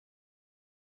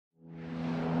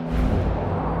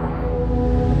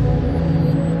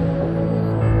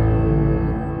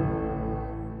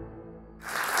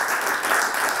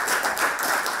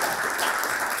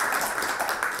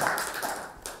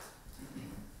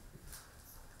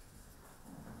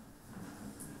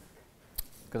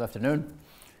Good afternoon.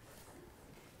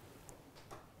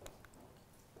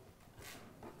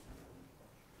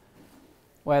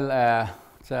 Well,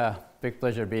 it's a big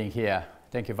pleasure being here.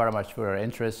 Thank you very much for your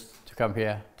interest to come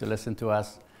here to listen to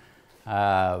us.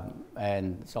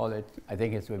 And so I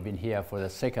think we've been here for the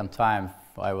second time.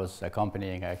 I was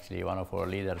accompanying actually one of our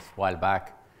leaders a while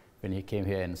back when he came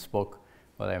here and spoke.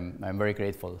 But I'm very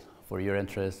grateful for your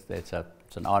interest. It's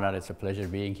an honor, it's a pleasure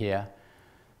being here.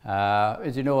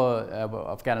 As you know,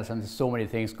 Afghanistan, there's so many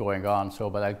things going on,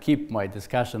 but I'll keep my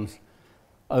discussions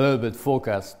a little bit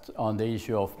focused on the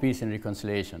issue of peace and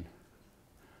reconciliation.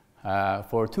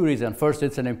 For two reasons. First,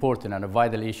 it's an important and a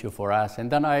vital issue for us. And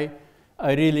then I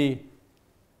really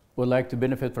would like to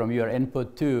benefit from your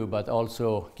input too, but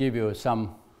also give you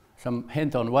some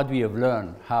hint on what we have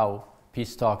learned, how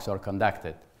peace talks are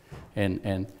conducted.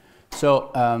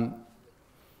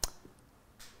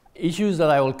 Issues that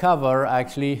I will cover,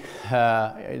 actually,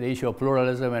 the issue of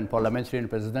pluralism and parliamentary and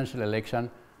presidential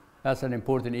election, that's an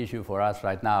important issue for us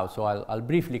right now. So I'll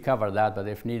briefly cover that, but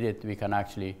if needed, we can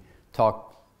actually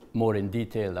talk more in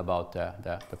detail about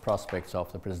the prospects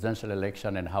of the presidential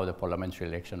election and how the parliamentary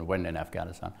election went in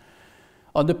Afghanistan.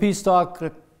 On the peace talk,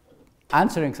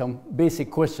 answering some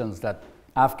basic questions that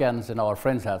Afghans and our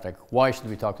friends have, like why should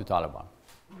we talk to Taliban?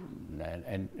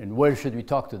 And where should we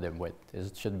talk to them with?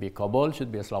 Should it be Kabul, should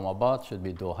it be Islamabad, should it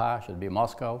be Doha, should it be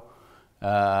Moscow?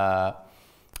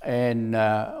 And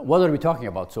what are we talking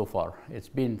about so far? It's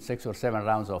been 6 or 7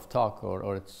 rounds of talk,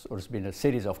 or it's been a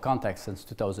series of contacts since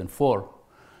 2004.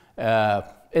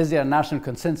 Is there a national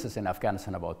consensus in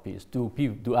Afghanistan about peace? Do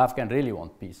Afghans really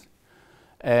want peace?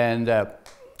 And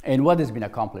what has been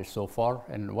accomplished so far,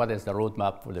 and what is the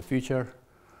roadmap for the future?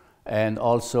 And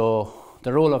also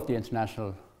the role of the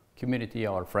international community,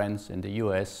 our friends in the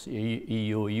US,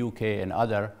 EU, UK, and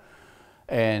other,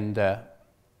 and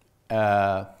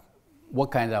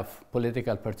what kind of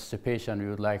political participation we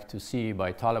would like to see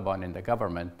by Taliban in the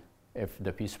government if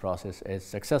the peace process is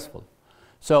successful.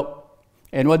 So,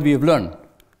 and what we have learned.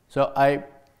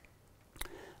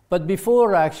 But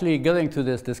before actually getting to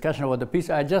this discussion about the peace,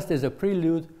 just as a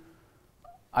prelude,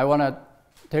 I want to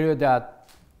tell you that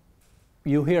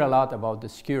you hear a lot about the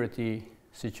security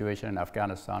situation in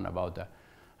Afghanistan, about the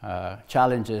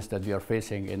challenges that we are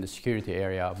facing in the security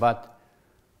area, but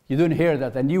you don't hear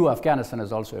that a new Afghanistan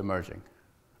is also emerging.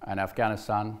 An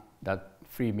Afghanistan that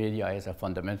free media is a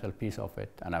fundamental piece of it,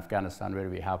 an Afghanistan where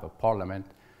we have a parliament,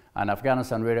 an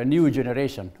Afghanistan where a new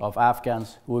generation of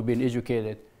Afghans who have been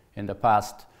educated in the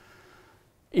past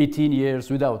 18 years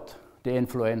without the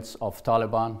influence of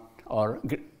Taliban are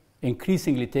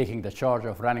increasingly taking the charge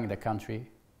of running the country.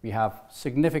 We have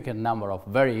significant number of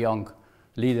very young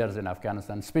leaders in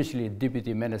Afghanistan, especially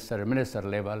deputy minister, minister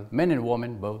level, men and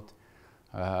women both.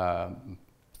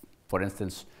 For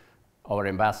instance, our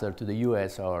ambassador to the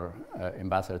US or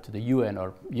ambassador to the UN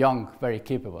are young, very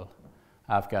capable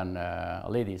Afghan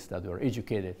ladies that were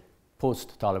educated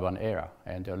post-Taliban era,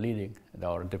 and they're leading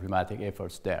our diplomatic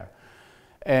efforts there.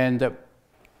 And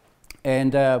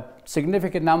a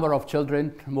significant number of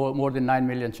children, more than 9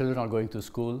 million children are going to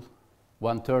school.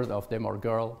 1/3 of them are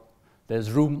girls. There's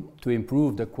room to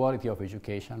improve the quality of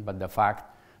education, but the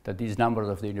fact that these numbers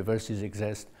of the universities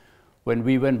exist. When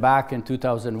we went back in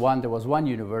 2001, there was one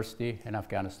university in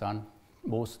Afghanistan,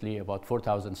 mostly about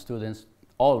 4,000 students,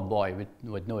 all boy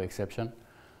with no exception.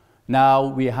 Now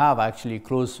we have actually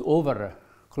close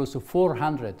to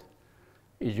 400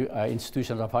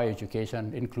 institutions of higher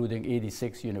education, including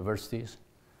 86 universities.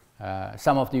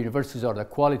 Some of the universities, the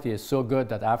quality is so good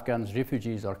that Afghans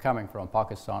refugees are coming from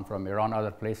Pakistan, from Iran,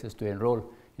 other places to enroll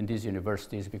in these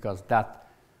universities because that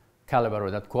caliber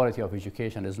or that quality of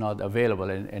education is not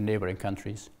available in neighboring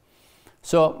countries.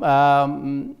 So,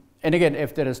 and again,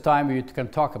 if there is time, we can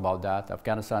talk about that.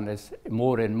 Afghanistan is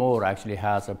more and more actually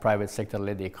has a private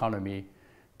sector-led economy.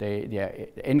 The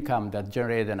income that's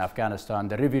generated in Afghanistan,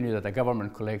 the revenue that the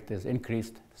government collects is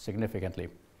increased significantly.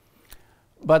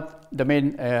 But the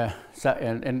main,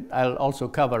 and I'll also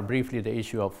cover briefly the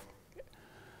issue of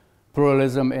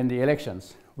pluralism in the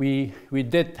elections. We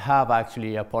did have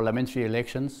actually a parliamentary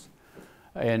elections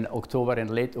in October, in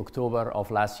late October of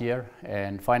last year,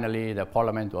 and finally the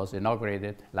parliament was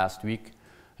inaugurated last week.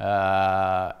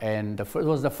 And it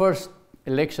was the first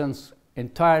elections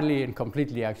entirely and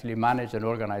completely actually managed and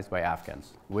organized by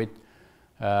Afghans with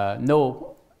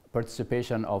no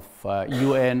participation of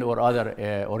UN or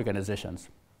other organizations.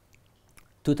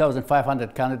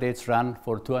 2,500 candidates ran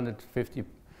for 250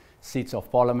 seats of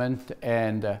parliament,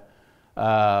 and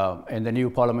the new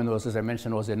parliament was, as I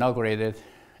mentioned, was inaugurated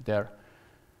there.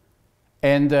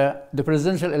 And the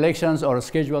presidential elections are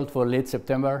scheduled for late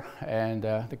September, and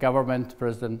the government,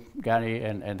 President Ghani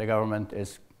and the government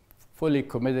is fully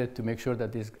committed to make sure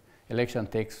that this election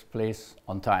takes place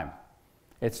on time.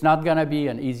 It's not going to be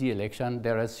an easy election.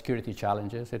 There are security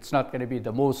challenges. It's not going to be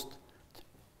the most,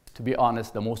 to be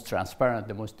honest, the most transparent,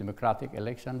 the most democratic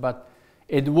election, but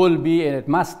it will be and it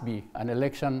must be an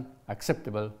election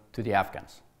acceptable to the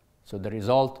Afghans. So the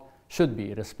result should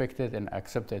be respected and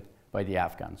accepted by the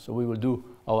Afghans. So we will do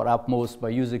our utmost by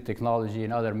using technology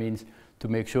and other means to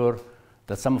make sure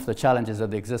that some of the challenges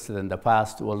that existed in the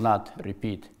past will not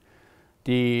repeat.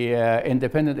 The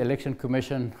Independent Election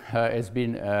Commission has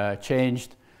been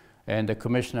changed, and the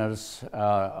commissioners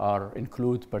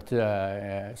include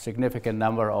a significant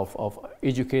number of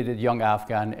educated young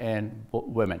Afghan and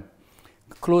women.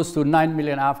 Close to 9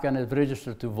 million Afghans have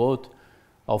registered to vote,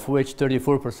 of which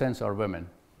 34% are women.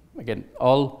 Again,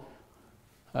 all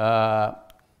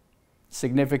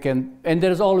significant, and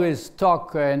there's always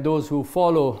talk, and those who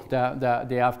follow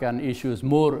the Afghan issues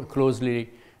more closely,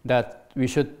 that we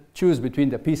should choose between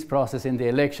the peace process and the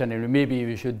election, and maybe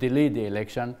we should delay the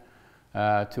election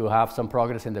to have some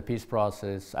progress in the peace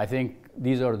process. I think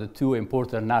these are the two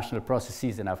important national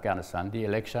processes in Afghanistan, the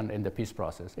election and the peace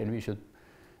process, and we should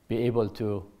be able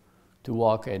to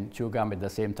walk and chew gum at the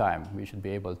same time. We should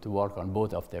be able to work on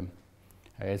both of them.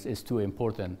 It's two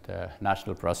important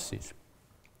national processes.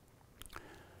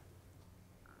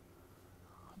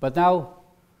 But now,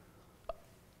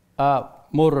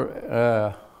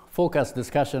 more focused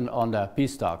discussion on the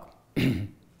peace talk.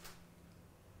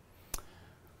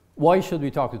 Why should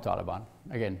we talk to Taliban?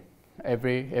 Again,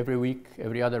 every week,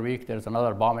 every other week, there's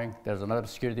another bombing, there's another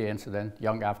security incident,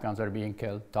 young Afghans are being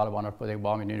killed, Taliban are putting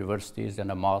bombs in universities and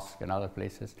a mosque and other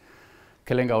places,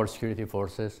 killing our security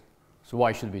forces. So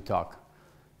why should we talk?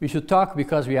 We should talk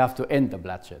because we have to end the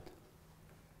bloodshed.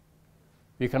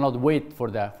 We cannot wait for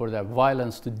the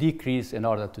violence to decrease in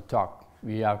order to talk.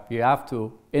 We have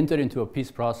to enter into a peace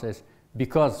process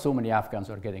because so many Afghans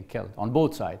are getting killed on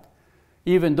both sides.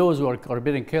 Even those who are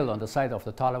being killed on the side of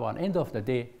the Taliban, end of the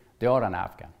day, they are an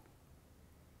Afghan.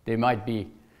 They might be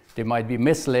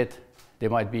misled, they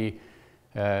might be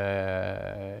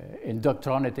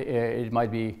indoctrinated, it might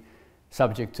be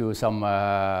subject to some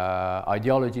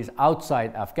ideologies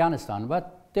outside Afghanistan,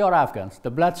 but they are Afghans. The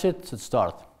bloodshed should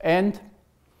start. And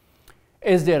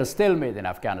is there a stalemate in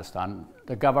Afghanistan?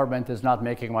 The government is not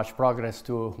making much progress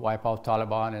to wipe out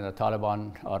Taliban, and the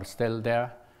Taliban are still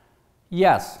there.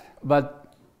 Yes,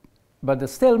 but the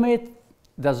stalemate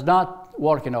does not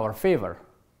work in our favor,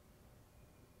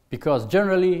 because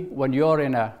generally when you're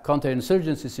in a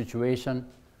counterinsurgency situation,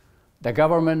 the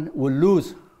government will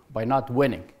lose by not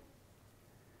winning.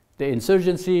 The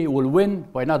insurgency will win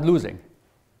by not losing.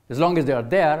 As long as they are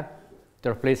there,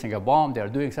 they're placing a bomb, they're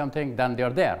doing something, then they're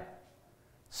there.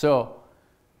 So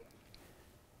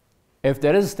if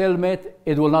there is stalemate,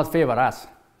 it will not favor us.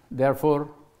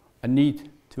 Therefore, a need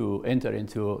to enter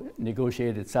into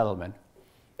negotiated settlement.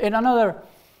 And another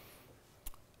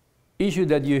issue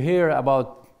that you hear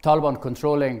about Taliban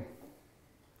controlling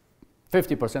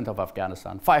 50% of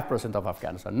Afghanistan, 5% of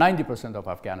Afghanistan, 90% of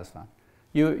Afghanistan.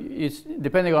 It's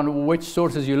depending on which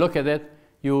sources you look at it,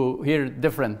 you hear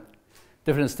different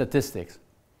statistics.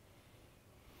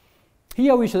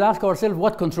 Here we should ask ourselves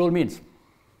what control means.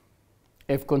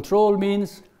 If control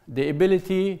means the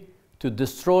ability to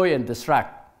destroy and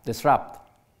disrupt,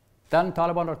 then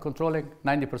Taliban are controlling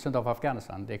 90% of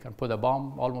Afghanistan. They can put a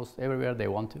bomb almost everywhere they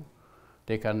want to.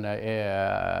 They can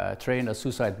train a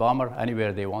suicide bomber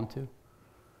anywhere they want to.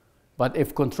 But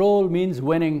if control means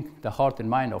winning the heart and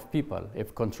mind of people,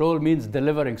 if control means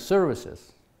delivering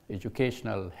services,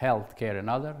 educational, health care, and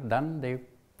other, then they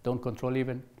don't control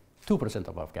even 2%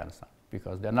 of Afghanistan,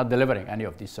 because they're not delivering any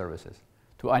of these services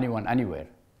to anyone, anywhere.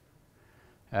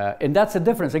 And that's the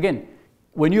difference. Again,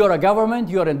 when you are a government,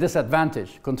 you are in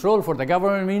disadvantage. Control for the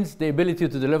government means the ability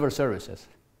to deliver services.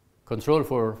 Control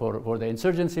for the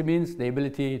insurgency means the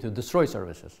ability to destroy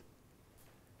services.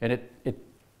 And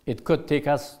it could take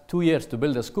us 2 years to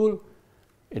build a school.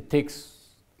 It takes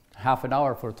half an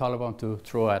hour for Taliban to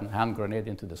throw a hand grenade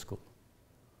into the school.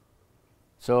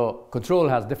 So control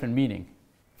has different meaning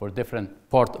for different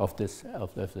part of this.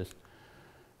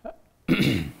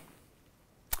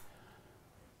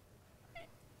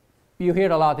 You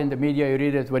hear a lot in the media, you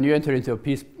read it, when you enter into a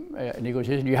peace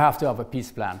negotiation, you have to have a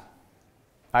peace plan.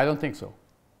 I don't think so.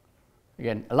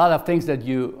 Again, a lot of things that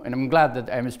and I'm glad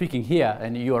that I'm speaking here,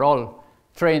 and you are all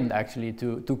trained actually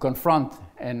to confront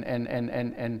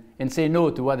and say no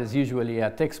to what is usually a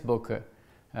textbook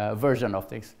version of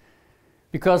things.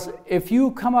 Because if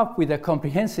you come up with a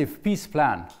comprehensive peace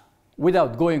plan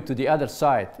without going to the other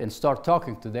side and start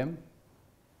talking to them,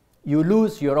 you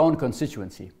lose your own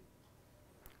constituency.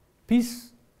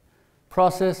 Peace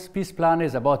process, peace plan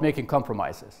is about making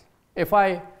compromises. If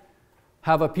I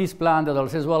have a peace plan that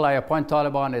says, well, I appoint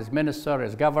Taliban as minister,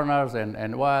 as governors,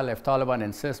 and well, if Taliban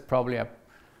insists, probably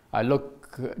I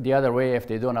look the other way if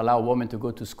they don't allow women to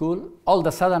go to school. All of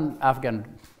a sudden,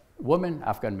 Afghan women,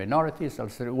 Afghan minorities, will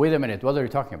say, wait a minute, what are you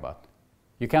talking about?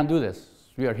 You can't do this,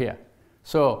 we are here.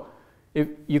 So if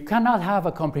you cannot have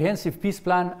a comprehensive peace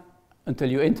plan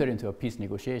until you enter into a peace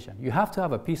negotiation. You have to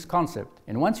have a peace concept.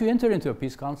 And once you enter into a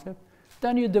peace concept,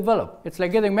 then you develop. It's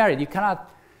like getting married. You cannot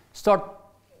start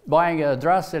buying a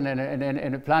dress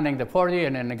and planning the party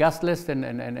and a guest list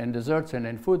and desserts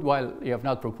and food while you have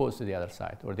not proposed to the other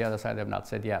side, or the other side have not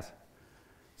said yes.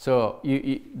 So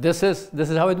this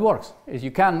is how it works. Is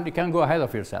you can go ahead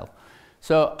of yourself.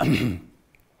 So,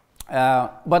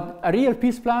 but a real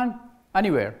peace plan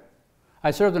anywhere. I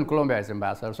served in Colombia as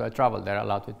ambassador, so I traveled there a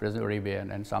lot with President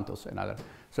Uribe and Santos and others.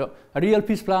 So a real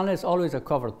peace plan is always a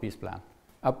covered peace plan.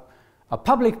 A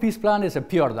public peace plan is a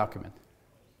PR document.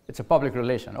 It's a public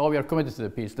relation. Oh, we are committed to the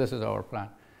peace. This is our plan.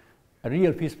 A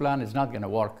real peace plan is not going to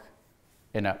work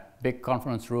in a big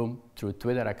conference room through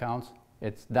Twitter accounts.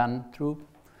 It's done through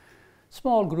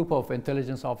small group of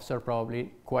intelligence officers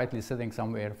probably quietly sitting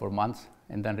somewhere for months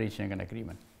and then reaching an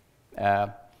agreement.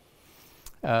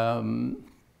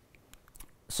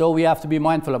 So we have to be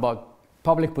mindful about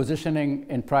public positioning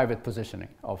and private positioning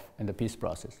in the peace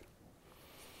process.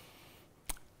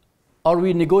 Are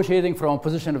we negotiating from a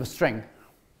position of strength?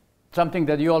 Something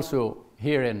that you also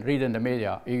hear and read in the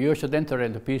media. You should enter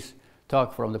into peace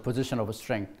talk from the position of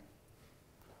strength.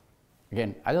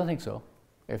 Again, I don't think so.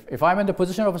 If I'm in the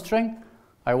position of strength,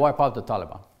 I wipe out the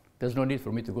Taliban. There's no need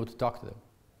for me to go to talk to them.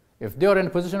 If they're in a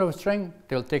position of strength,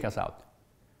 they'll take us out.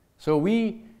 So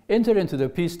we enter into the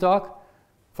peace talk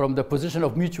from the position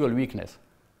of mutual weakness.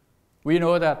 We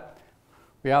know that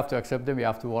we have to accept them, we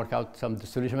have to work out some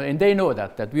solution, and they know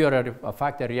that we are a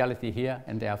fact, a reality here,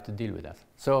 and they have to deal with us.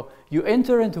 So you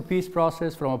enter into peace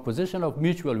process from a position of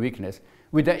mutual weakness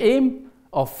with the aim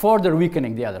of further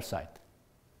weakening the other side.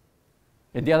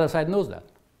 And the other side knows that.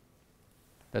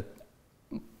 That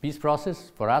peace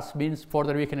process for us means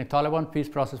further weakening Taliban, peace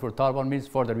process for Taliban means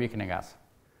further weakening us.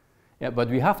 Yeah, but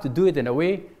we have to do it in a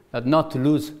way that not to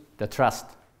lose the trust.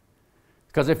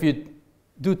 Because if you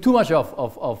do too much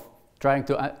of trying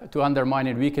to undermine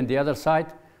and weaken the other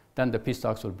side, then the peace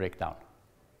talks will break down.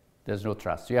 There's no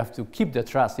trust. You have to keep the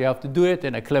trust. You have to do it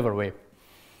in a clever way.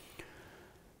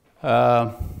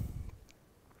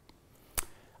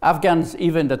 Afghans,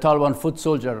 even the Taliban foot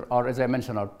soldiers, are, as I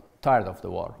mentioned, are tired of the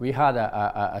war. We had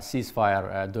a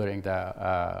ceasefire during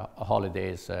the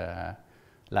holidays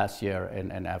last year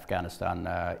in Afghanistan,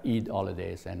 Eid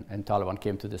holidays, and Taliban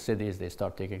came to the cities. They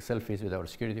start taking selfies with our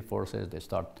security forces. They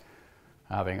start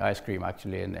having ice cream,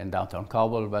 actually, in downtown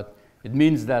Kabul. But it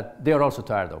means that they are also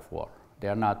tired of war. They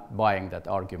are not buying that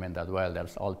argument that, well,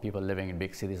 there's all people living in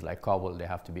big cities like Kabul, they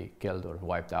have to be killed or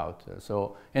wiped out.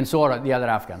 And so are the other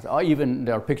Afghans. Even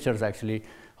there are pictures, actually,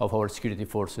 of our security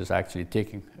forces actually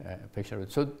taking a picture of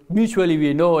it. So mutually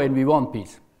we know and we want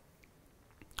peace.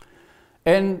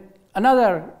 And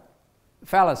another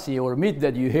fallacy or myth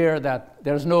that you hear that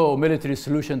there's no military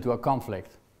solution to a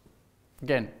conflict.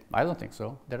 Again, I don't think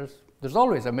so. There's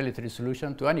always a military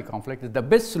solution to any conflict. The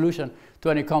best solution to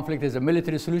any conflict is a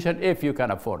military solution if you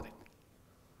can afford it.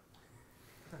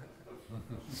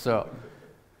 So,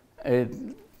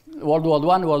 World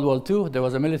War I, World War II, there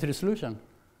was a military solution.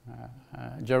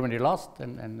 Germany lost,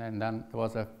 and then there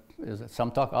was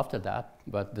some talk after that,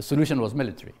 but the solution was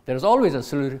military. There's always a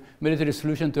military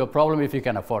solution to a problem if you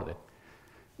can afford it.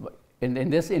 But in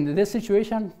this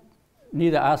situation,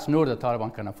 neither us nor the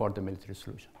Taliban can afford the military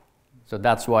solution. So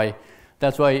that's why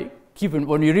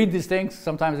when you read these things,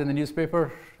 sometimes in the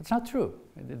newspaper, it's not true.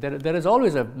 There is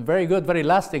always a very good, very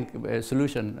lasting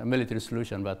solution, a military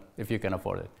solution, but if you can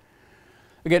afford it.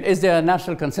 Again, is there a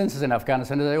national consensus in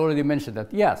Afghanistan? As I already mentioned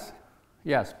that, yes,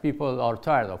 people are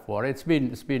tired of war. It's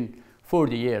been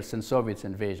 40 years since Soviet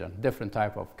invasion. Different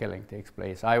type of killing takes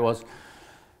place. I was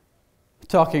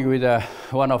talking with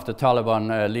one of the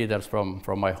Taliban leaders from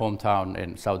my hometown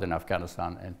in southern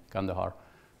Afghanistan, in Kandahar,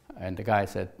 and the guy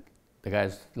said the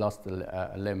guy's lost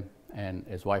a limb and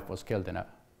his wife was killed in a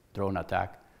drone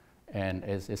attack, and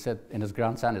he said, and his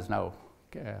grandson is now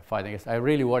fighting. I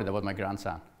really worried about my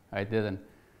grandson. I thought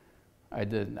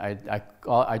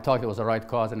it was the right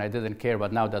cause and I didn't care,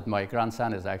 but now that my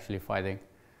grandson is actually fighting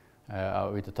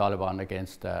with the Taliban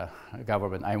against the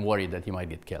government, I'm worried that he might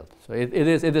get killed. So it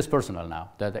is personal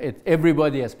now, that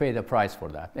everybody has paid a price for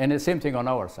that. And the same thing on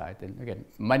our side. And again,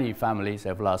 many families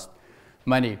have lost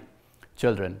many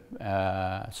children.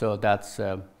 So that's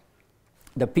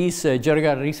the peace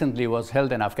jirga recently was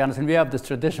held in Afghanistan. We have this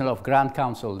tradition of Grand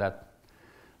Council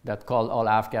that called all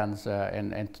Afghans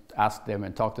and asked them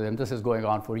and talked to them. This is going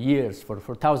on for years, for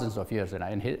thousands of years in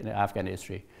Afghan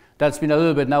history. That's been a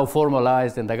little bit now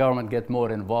formalized, and the government get more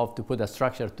involved to put a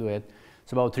structure to it.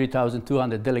 It's about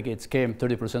 3,200 delegates came,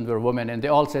 30% were women, and they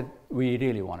all said, we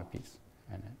really want a peace.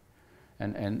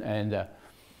 And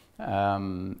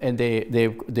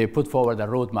they put forward a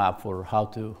roadmap for how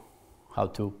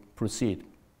to proceed.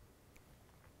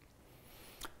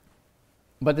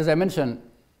 But as I mentioned,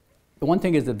 one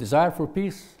thing is the desire for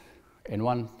peace, and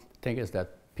one thing is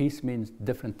that peace means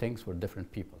different things for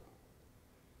different people.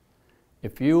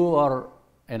 If you are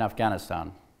in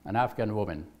Afghanistan, an Afghan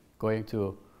woman going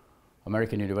to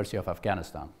American University of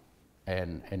Afghanistan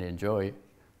and enjoy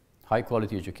high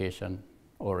quality education,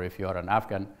 or if you are an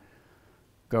Afghan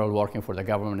girl working for the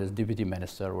government as deputy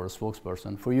minister or a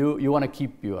spokesperson, for you, you want to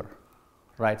keep your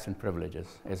rights and privileges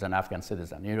as an Afghan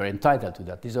citizen. You're entitled to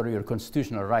that. These are your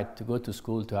constitutional right to go to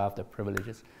school, to have the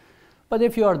privileges. But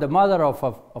if you are the mother of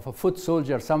a foot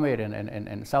soldier somewhere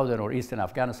in southern or eastern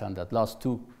Afghanistan that lost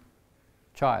two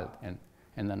child, and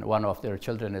then one of their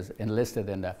children is enlisted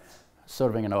in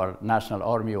serving in our national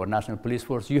army or national police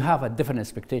force, you have a different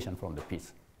expectation from the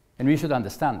peace. And we should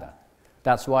understand that.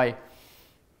 That's why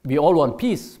we all want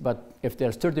peace, but if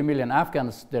there's 30 million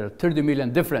Afghans, there are 30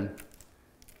 million different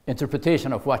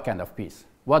interpretation of what kind of peace.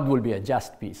 What will be a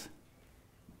just peace?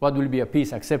 What will be a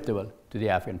peace acceptable to the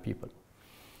Afghan people?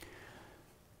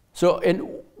 So, and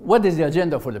what is the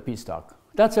agenda for the peace talk?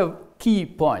 That's a key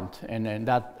point, and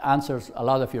that answers a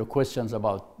lot of your questions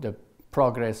about the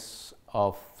progress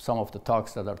of some of the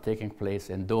talks that are taking place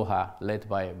in Doha, led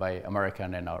by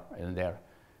American and their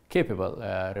capable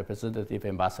representative,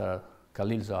 Ambassador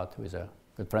Khalilzad, who is a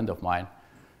good friend of mine,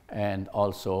 and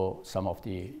also some of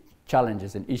the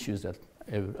challenges and issues that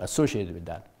are associated with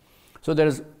that. So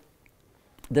there's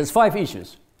 5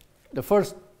 issues. The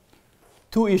first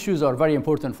 2 issues are very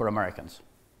important for Americans.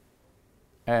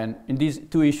 And in these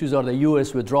 2 issues are the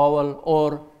U.S. withdrawal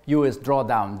or U.S.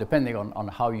 drawdown, depending on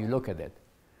how you look at it.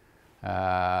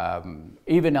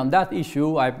 Even on that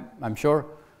issue, I'm sure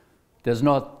there's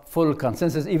not full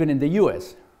consensus even in the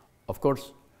U.S. Of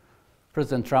course,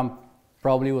 President Trump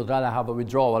probably would rather have a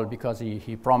withdrawal because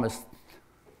he promised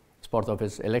as part of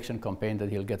his election campaign that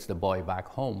he'll get the boy back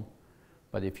home.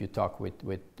 But if you talk with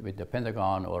the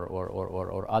Pentagon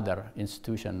or other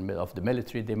institution of the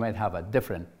military, they might have a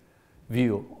different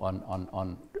view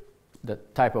on the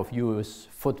type of U.S.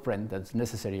 footprint that's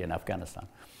necessary in Afghanistan.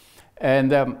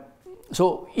 And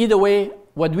so either way,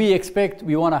 what we expect,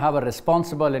 we want to have a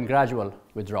responsible and gradual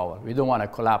withdrawal. We don't want a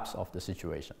collapse of the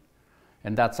situation.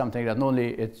 And that's something that not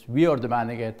only we are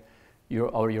demanding it,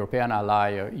 our European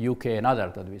ally, UK and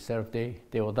others that we serve, they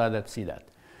would rather see that.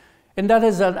 And that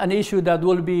is an issue that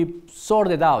will be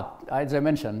sorted out. As I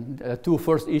mentioned, the 2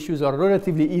 first issues are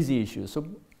relatively easy issues. So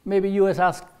maybe U.S.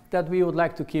 asks that we would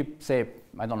like to keep, say,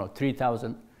 I don't know,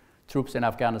 3,000 troops in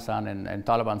Afghanistan, and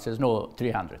Taliban says, no,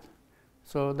 300.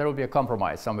 So there will be a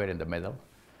compromise somewhere in the middle.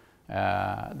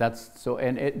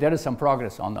 There is some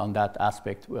progress on that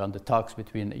aspect, on the talks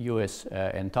between U.S.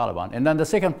 And Taliban. And then the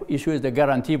second issue is the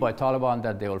guarantee by Taliban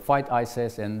that they will fight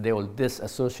ISIS and they will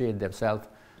disassociate themselves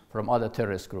from other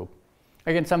terrorist groups.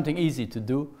 Again, something easy to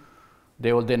do.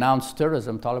 They will denounce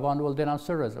terrorism. Taliban will denounce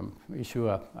terrorism, issue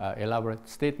an elaborate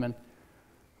statement.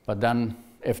 But then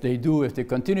if they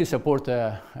continue to support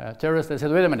terrorists, they say,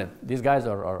 wait a minute, these guys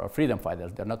are freedom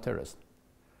fighters, they're not terrorists.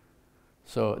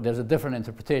 So there's a different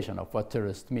interpretation of what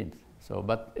terrorist means. So,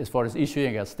 but as far as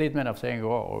issuing a statement of saying,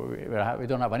 oh, we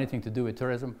don't have anything to do with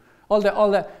terrorism, all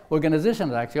the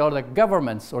organizations, actually, all the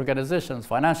governments, organizations,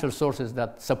 financial sources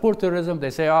that support terrorism,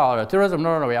 they say, oh, terrorism,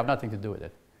 no, we have nothing to do with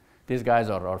it. These guys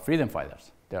are freedom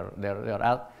fighters.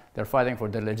 They're fighting for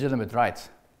their legitimate rights.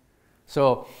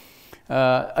 So,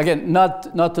 again,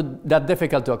 not that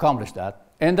difficult to accomplish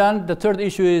that. And then the third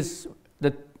issue is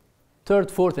the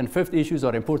 3rd, 4th, and 5th issues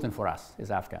are important for us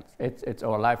as Afghans. It's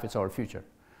our life, it's our future.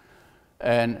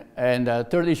 And the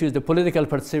 3rd issue is the political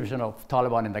perception of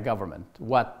Taliban in the government.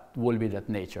 What will be that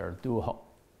nature?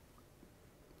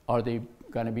 Are they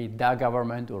going to be the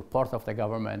government or part of the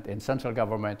government, in central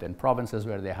government, in provinces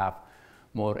where they have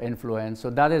more influence? So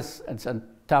it's a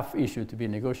tough issue to be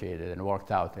negotiated and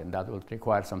worked out, and that will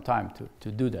require some time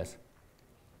to do this.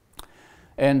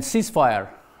 And ceasefire,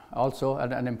 also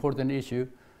an important issue.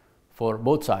 for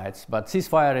both sides. But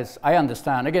ceasefire is, I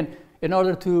understand, again, in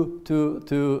order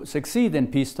to succeed in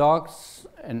peace talks,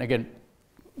 and again,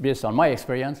 based on my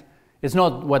experience, it's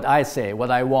not what I say,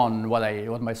 what I want,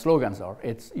 what my slogans are.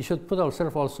 It's you should put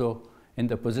ourselves also in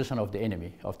the position of the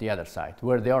enemy, of the other side,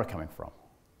 where they are coming from.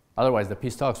 Otherwise, the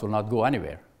peace talks will not go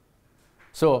anywhere.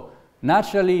 So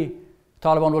naturally,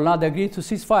 Taliban will not agree to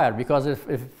ceasefire, because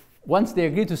if once they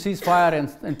agree to ceasefire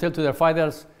and tell to their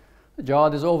fighters,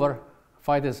 jihad is over,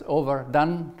 fight is over,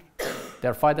 then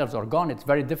their fighters are gone. It's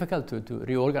very difficult to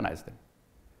reorganize them.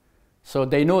 So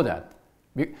they know that.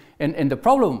 And the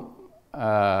problem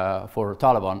for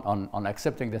Taliban on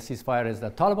accepting the ceasefire is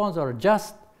that Taliban are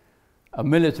just a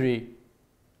military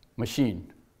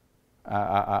machine,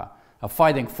 a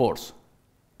fighting force.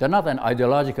 They're not an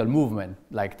ideological movement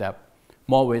like the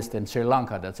Maoist in Sri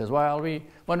Lanka that says, well,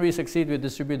 when we succeed, we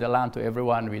distribute the land to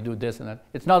everyone, we do this and that.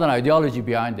 It's not an ideology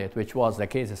behind it, which was the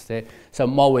case, say,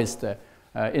 some Maoist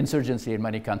insurgency in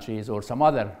many countries, or some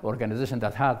other organization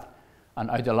that had an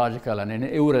ideological and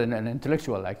an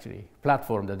intellectual, actually,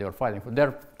 platform that they were fighting for.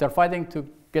 They're fighting to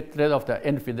get rid of the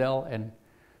infidel, and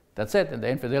that's it, and the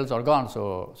infidels are gone,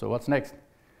 so what's next?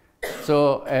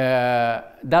 So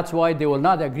that's why they will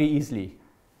not agree easily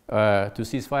to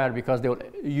ceasefire, because they will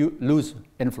lose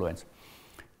influence.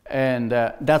 And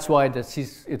that's why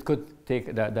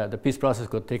the peace process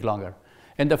could take longer.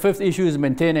 And the fifth issue is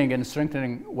maintaining and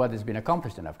strengthening what has been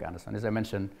accomplished in Afghanistan. As I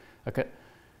mentioned,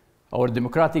 our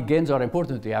democratic gains are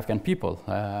important to the Afghan people.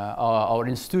 Our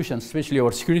institutions, especially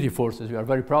our security forces, we are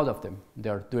very proud of them.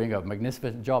 They're doing a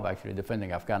magnificent job, actually,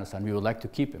 defending Afghanistan. We would like to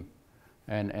keep them.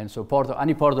 And so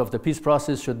any part of the peace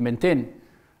process should maintain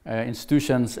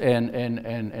institutions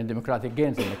and democratic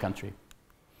gains in the country.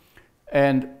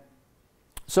 And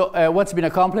so what's been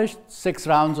accomplished? 6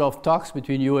 rounds of talks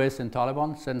between US and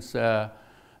Taliban since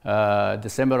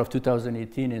December of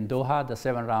 2018 in Doha. The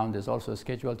 7th round is also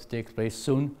scheduled to take place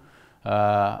soon.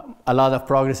 A lot of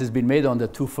progress has been made on the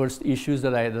 2 first issues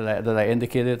that I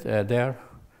indicated there.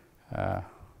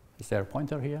 Is there a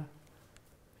pointer here?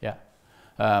 Yeah.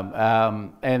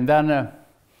 And then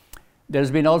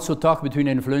there's been also talk between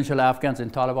influential Afghans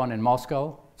and Taliban in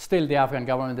Moscow. Still, the Afghan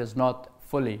government is not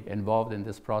fully involved in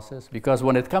this process, because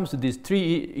when it comes to these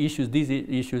 3 issues,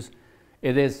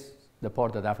 it is the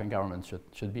part that the Afghan government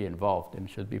should be involved and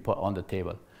should be put on the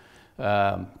table.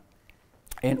 And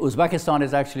Uzbekistan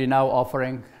is actually now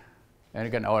offering, and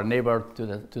again, our neighbor to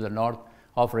the north,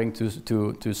 offering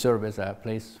to serve as a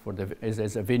place for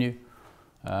as a venue.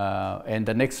 And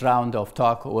the next round of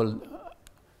talk will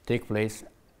take place.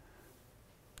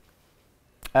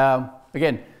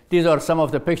 Again, these are some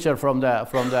of the pictures from the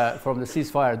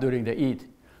ceasefire during the Eid.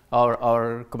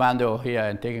 Our commando here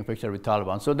and taking picture with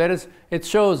Taliban. So it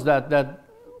shows that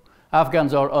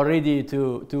Afghans are ready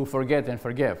to forget and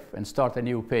forgive and start a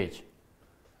new page.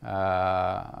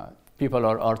 People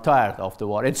are tired of the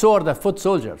war, and so are the foot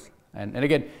soldiers. And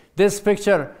again, this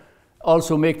picture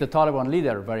also makes the Taliban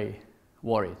leader very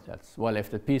worried. That's, well, if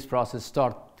the peace process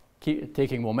starts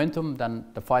taking momentum, then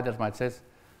the fighters might say,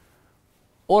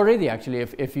 already actually,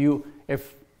 if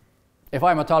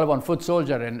I'm a Taliban foot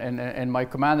soldier and my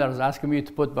commander is asking me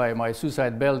to put my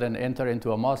suicide belt and enter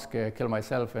into a mosque, kill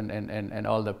myself and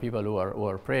all the people who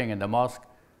are praying in the mosque,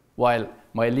 while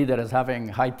my leader is having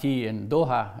high tea in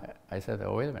Doha, I said,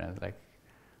 oh, wait a minute, like,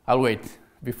 I'll wait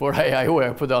before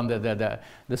I put on the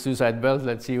suicide belt.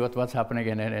 Let's see what's happening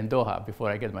in Doha before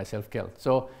I get myself killed.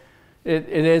 So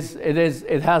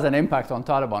it has an impact on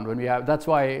Taliban when we have. That's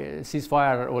why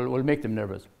ceasefire will make them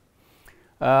nervous.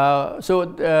 But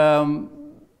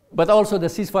also the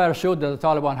ceasefire showed that the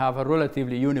Taliban have a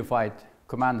relatively unified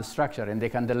command structure, and they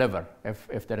can deliver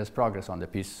if there is progress on the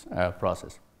peace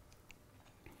process.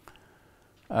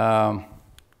 How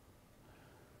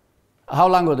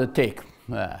long will it take?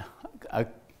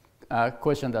 A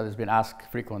question that has been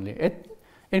asked frequently.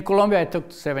 In Colombia, it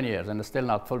took 7 years, and it's still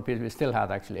not full peace. We still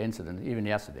had actually incidents, even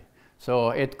yesterday. So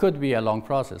it could be a long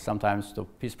process. Sometimes the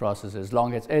peace process is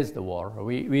long as is the war.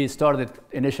 We started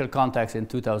initial contacts in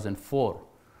 2004,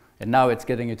 and now it's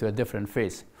getting into a different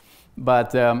phase.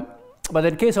 But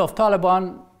in case of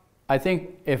Taliban, I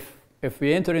think if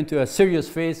we enter into a serious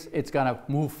phase, it's going to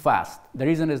move fast. The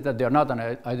reason is that they're not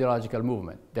an ideological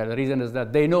movement. The reason is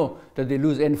that they know that they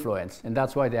lose influence, and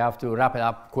that's why they have to wrap it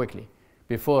up quickly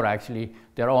before actually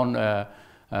their own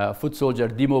foot soldier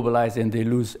demobilize and they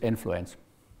lose influence.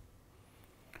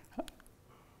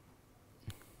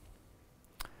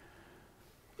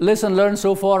 Lesson learned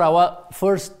so far,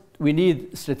 first, we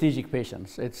need strategic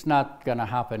patience. It's not going to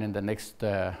happen in the next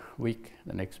week,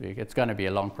 It's going to be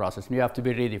a long process, and you have to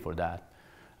be ready for that.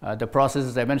 The process,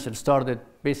 as I mentioned, started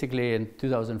basically in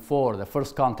 2004. The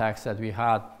first contacts that we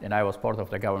had, and I was part of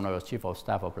the government, I was Chief of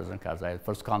Staff of President Karzai. The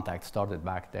first contact started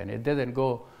back then. It didn't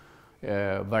go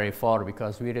very far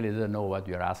because we really didn't know what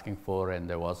we were asking for, and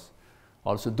there was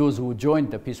also those who joined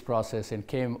the peace process and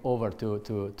came over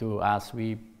to us.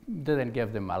 We didn't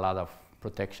give them a lot of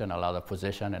protection, a lot of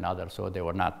position, and others, so they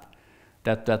were not,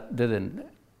 that didn't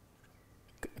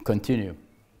continue.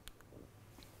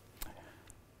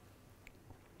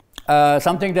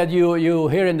 Something that you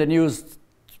hear in the news,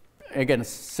 again,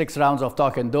 6 rounds of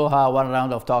talk in Doha, 1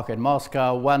 round of talk in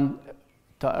Moscow, 1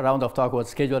 round of talk was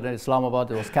scheduled in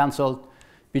Islamabad, it was cancelled.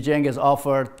 Beijing is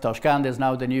offered, Tashkent is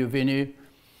now the new venue.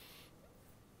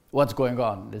 What's going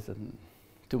on? Listen,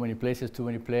 too many places, too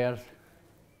many players?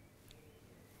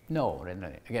 No,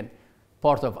 again,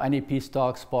 part of any peace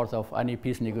talks, part of any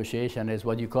peace negotiation is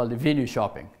what you call the venue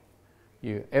shopping.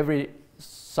 Every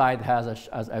side has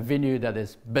a venue that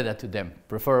is better to them,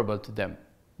 preferable to them.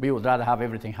 We would rather have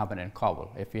everything happen in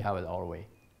Kabul if we have it our way.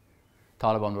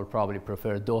 Taliban would probably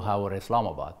prefer Doha or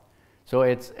Islamabad. So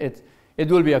it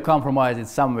will be a compromise in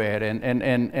somewhere,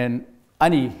 and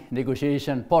any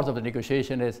negotiation, part of the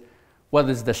negotiation is what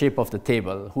is the shape of the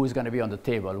table, who's going to be on the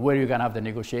table, where you're going to have the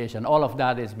negotiation. All of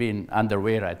that is being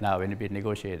underway right now and being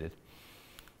negotiated.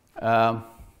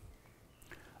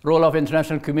 Role of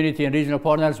international community and regional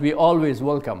partners, we always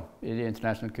welcome the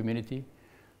international community,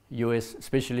 US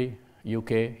especially,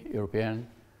 UK, European.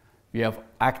 We have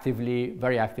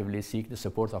very actively seek the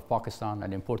support of Pakistan,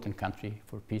 an important country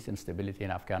for peace and stability in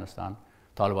Afghanistan.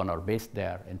 Taliban are based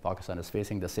there, and Pakistan is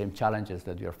facing the same challenges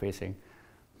that we are facing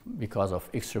because of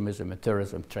extremism and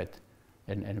terrorism threat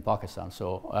in Pakistan.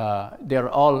 So they're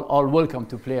all welcome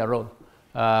to play a role.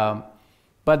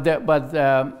 But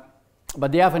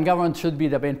the Afghan government should be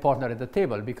the main partner at the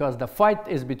table, because the fight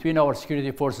is between our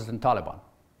security forces and Taliban.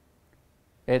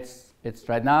 It's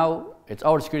right now, it's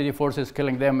our security forces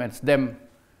killing them, it's them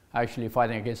actually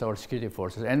fighting against our security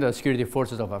forces. And the security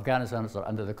forces of Afghanistan are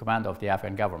under the command of the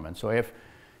Afghan government. So if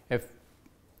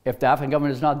the Afghan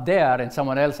government is not there and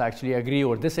someone else actually agree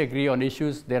or disagree on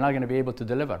issues, they're not going to be able to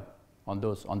deliver on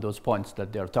those points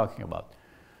that they're talking about.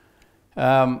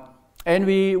 And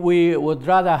we would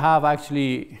rather have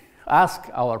actually ask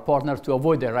our partners to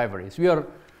avoid their rivalries. We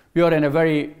are in a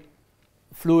very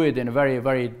fluid and a very,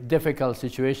 very difficult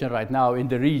situation right now in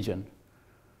the region.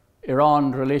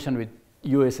 Iran relation with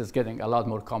US is getting a lot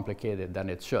more complicated than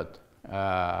it should.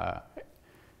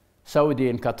 Saudi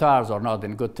and Qatar are not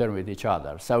in good terms with each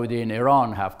other. Saudi and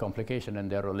Iran have complication in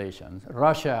their relations.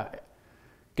 Russia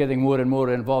getting more and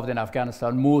more involved in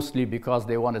Afghanistan, mostly because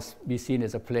they want to be seen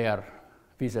as a player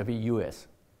vis-a-vis US.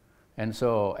 And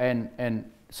so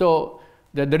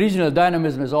the regional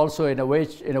dynamism is also in a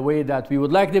way that we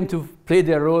would like them to play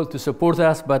their role to support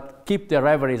us, but keep their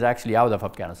rivalries actually out of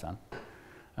Afghanistan.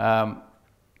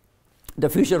 The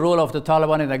future role of the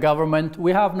Taliban in the government,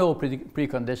 we have no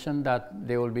precondition that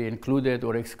they will be included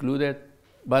or excluded,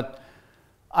 but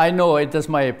I know, it is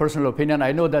my personal opinion,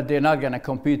 I know that they're not going to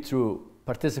compete through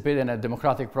participate in a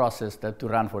democratic process to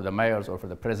run for the mayors or for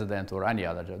the president or any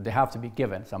other job. They have to be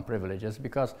given some privileges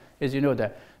because, as you know,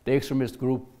 the extremist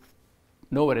group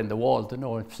nowhere in the world,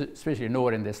 especially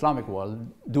nowhere in the Islamic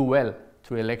world, do well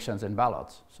through elections and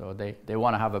ballots. So they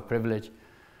want to have a privilege,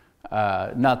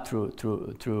 not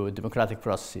through democratic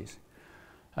processes.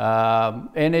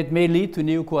 And it may lead to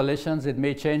new coalitions. It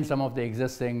may change some of the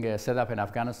existing setup in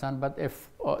Afghanistan. But if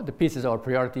the peace is our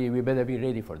priority, we better be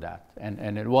ready for that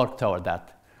and work toward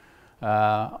that.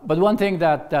 But one thing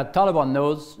that Taliban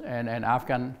knows, and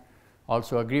Afghan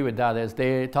also agree with that, is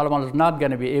Taliban is not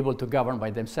going to be able to govern by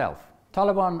themselves.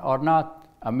 Taliban are not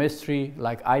a mystery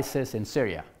like ISIS in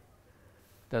Syria,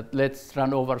 that let's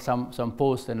run over some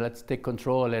posts and let's take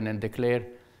control and then declare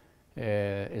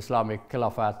Islamic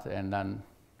Caliphate, and then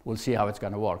we'll see how it's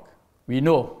going to work. We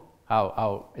know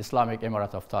how Islamic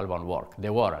Emirate of Taliban work. They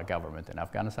were a government in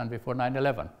Afghanistan before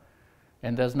 9/11.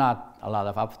 And there's not a lot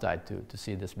of appetite to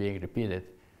see this being repeated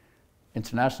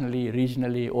internationally,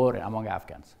 regionally, or among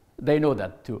Afghans. They know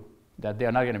that too, that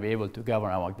they're not going to be able to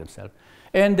govern among themselves.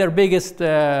 And their biggest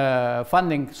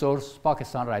funding source,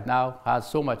 Pakistan right now, has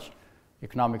so much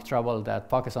economic trouble that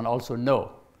Pakistan also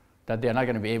know that they're not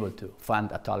going to be able to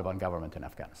fund a Taliban government in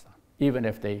Afghanistan. Even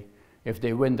if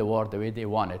they win the war the way they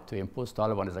want it, to impose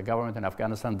Taliban as a government in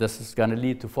Afghanistan, this is going to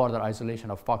lead to further isolation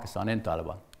of Pakistan and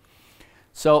Taliban.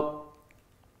 So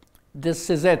this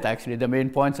is it, actually, the main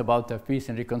points about the peace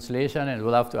and reconciliation, and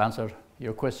we'll have to answer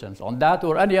your questions on that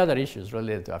or any other issues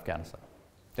related to Afghanistan.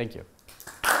 Thank you.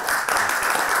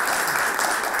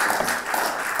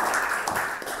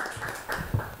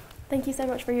 Thank you so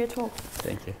much for your talk.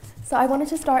 Thank you. So I wanted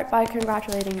to start by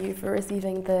congratulating you for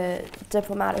receiving the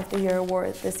Diplomat of the Year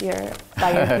award this year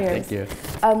by your peers. Thank you.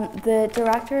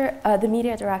 The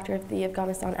media director of the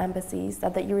Afghanistan embassy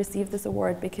said that you received this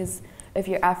award because of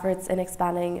your efforts in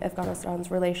expanding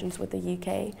Afghanistan's relations with the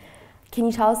UK. Can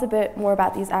you tell us a bit more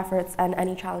about these efforts and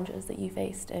any challenges that you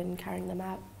faced in carrying them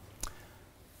out?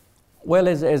 Well,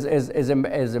 as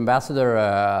ambassador,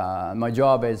 my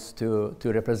job is to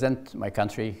represent my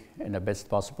country in the best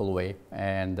possible way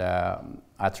and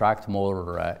attract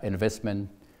more investment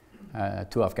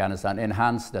to Afghanistan,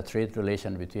 enhance the trade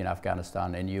relation between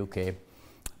Afghanistan and UK,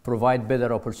 provide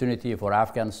better opportunity for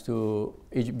Afghans to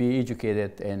be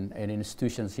educated in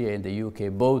institutions here in the UK.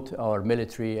 Both our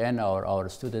military and our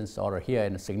students are here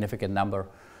in a significant number.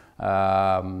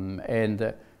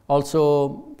 And also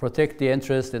protect the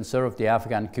interest and serve the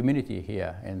Afghan community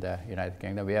here in the United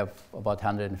Kingdom. We have about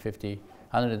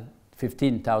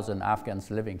 115,000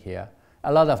 Afghans living here.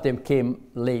 A lot of them came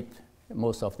late.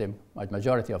 Most of them,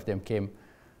 majority of them came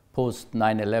post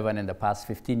 9/11 in the past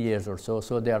 15 years or so.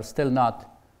 So they are still not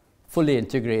fully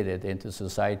integrated into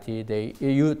society.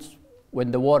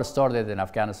 When the war started in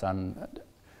Afghanistan,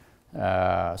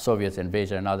 Soviet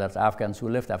invasion and others, Afghans who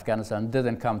left Afghanistan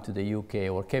didn't come to the UK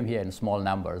or came here in small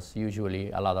numbers.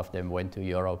 Usually a lot of them went to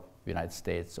Europe, United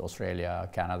States, Australia,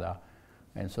 Canada.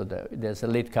 And so there's the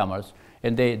latecomers.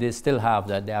 And they still have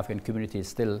that. The Afghan community is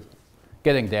still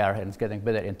getting there and it's getting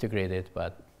better integrated,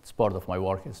 but it's part of my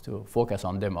work is to focus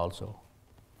on them also.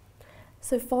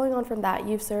 So following on from that,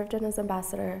 you've served as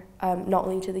ambassador not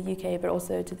only to the UK, but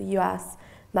also to the US,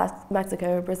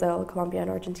 Mexico, Brazil, Colombia, and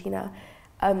Argentina.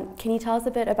 Can you tell us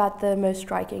a bit about the most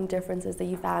striking differences that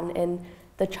you found in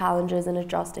the challenges in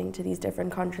adjusting to these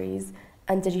different countries?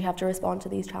 And did you have to respond to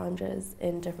these challenges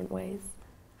in different ways?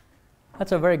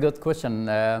 That's a very good question.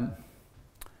 To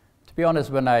be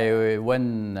honest, when I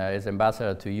went as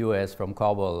ambassador to US from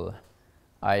Kabul,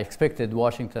 I expected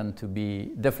Washington to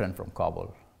be different from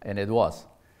Kabul, and it was.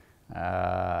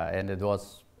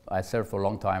 I served for a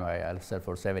long time. I served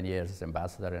for 7 years as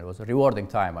ambassador, and it was a rewarding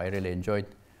time. I really enjoyed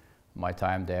my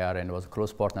time there, and it was a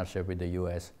close partnership with the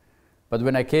US. But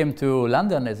when I came to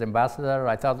London as ambassador,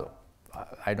 I thought,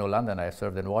 I know London, I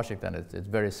served in Washington, it's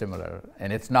very similar,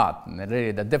 and it's not. And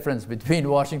really, the difference between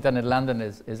Washington and London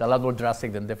is a lot more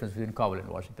drastic than the difference between Kabul and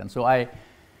Washington. So I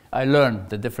learned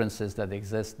the differences that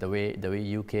exist, the way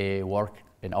UK work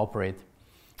and operate,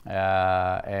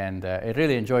 and I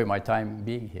really enjoy my time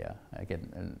being here.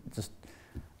 Again, and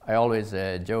I always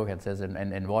joke and says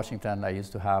in Washington, I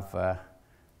used to have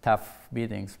tough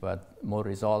meetings, but more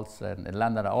results. And in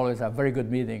London, I always have very good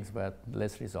meetings, but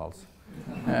less results.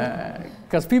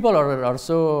 Because people are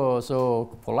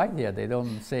so polite here. They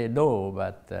don't say no,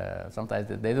 but sometimes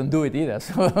they don't do it either.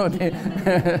 So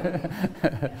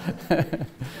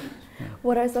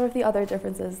what are some of the other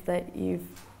differences that you've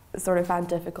sort of found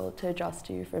difficult to adjust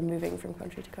to from moving from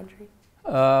country to country?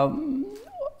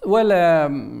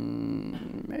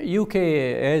 UK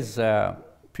is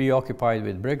preoccupied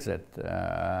with Brexit,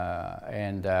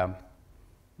 and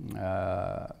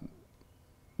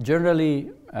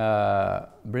generally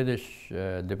British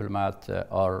diplomats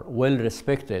are well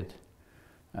respected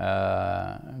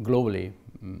globally.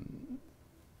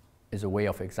 As a way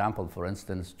of example, for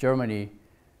instance, Germany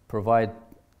provide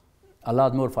a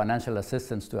lot more financial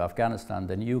assistance to Afghanistan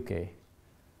than UK.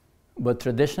 But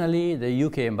traditionally, the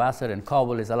UK ambassador in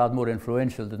Kabul is a lot more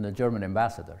influential than the German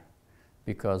ambassador,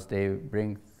 because they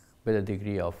bring better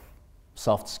degree of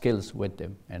soft skills with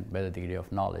them and better degree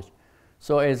of knowledge.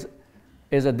 So as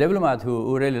a diplomat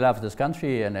who really loves this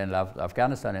country and loves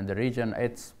Afghanistan and the region,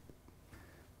 it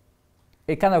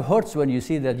kind of hurts when you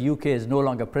see that UK is no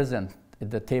longer present at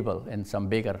the table in some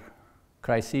bigger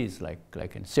crises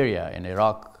like in Syria, in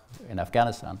Iraq, in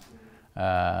Afghanistan.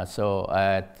 So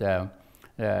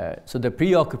the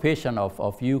preoccupation of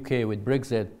UK with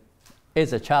Brexit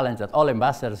is a challenge that all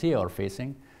ambassadors here are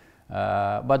facing.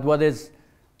 But what is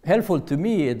helpful to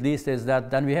me, at least, is that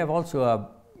then we have also a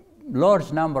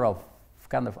large number of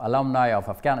kind of alumni of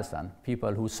Afghanistan,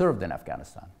 people who served in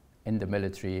Afghanistan in the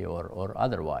military or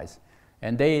otherwise.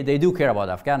 And they do care about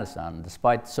Afghanistan.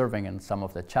 Despite serving in some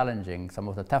of the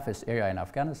toughest area in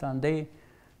Afghanistan, they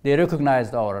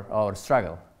recognized our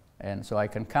struggle. And so I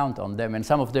can count on them. And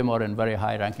some of them are in very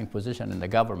high-ranking position in the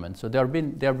government. So they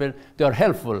are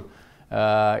helpful,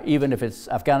 even if if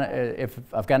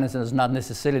Afghanistan is not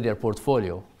necessarily their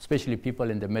portfolio, especially people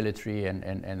in the military and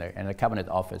the cabinet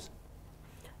office.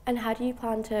 And how do you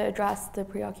plan to address the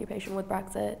preoccupation with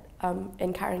Brexit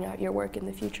in carrying out your work in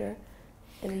the future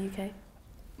in the UK?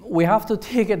 We have to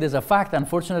take it as a fact.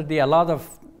 Unfortunately, a lot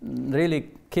of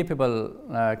really capable,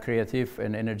 creative,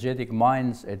 and energetic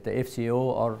minds at the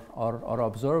FCO are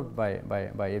observed by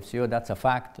FCO. That's a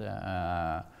fact.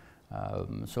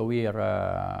 So we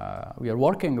are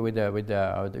working with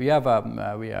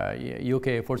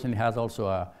UK fortunately has also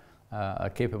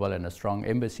a capable and a strong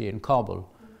embassy in Kabul.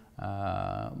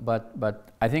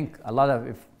 But I think a lot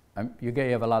of UK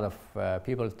have a lot of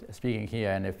people speaking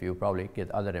here, and if you probably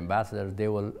get other ambassadors, they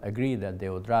will agree that they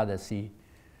would rather see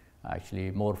actually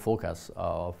more focus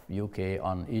of UK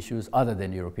on issues other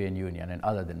than European Union and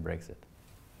other than Brexit.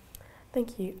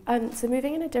 Thank you. So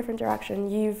moving in a different direction,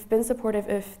 you've been supportive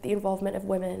of the involvement of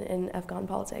women in Afghan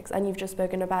politics, and you've just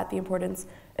spoken about the importance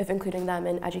of including them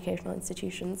in educational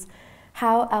institutions.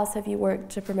 How else have you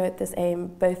worked to promote this aim,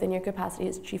 both in your capacity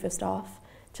as Chief of Staff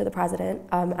to the President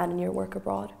and in your work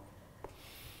abroad?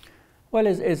 Well,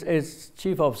 as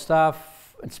Chief of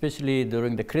Staff, especially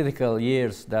during the critical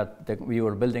years that we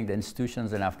were building the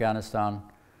institutions in Afghanistan,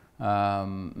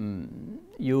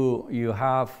 you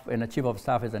have, and a Chief of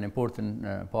Staff is an important,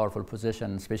 powerful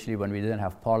position, especially when we didn't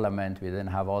have Parliament, we didn't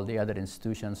have all the other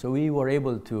institutions. So we were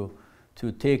able to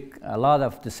take a lot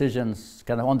of decisions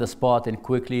kind of on the spot and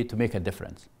quickly to make a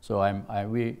difference. So I'm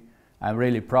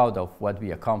really proud of what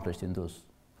we accomplished in those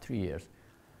 3 years.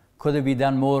 Could it be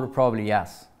done more? Probably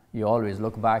yes. You always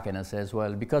look back and it says,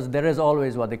 well, because there is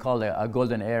always what they call a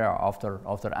golden era after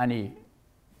any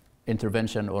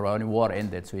intervention or any war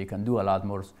ended, so you can do a lot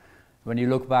more. When you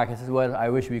look back, it says, well, I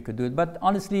wish we could do it. But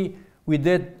honestly, we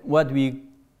did what we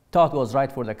thought was right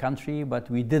for the country, but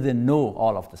we didn't know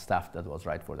all of the stuff that was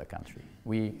right for the country.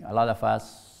 A lot of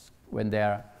us went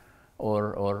there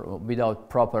or without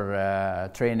proper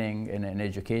training in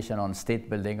education on state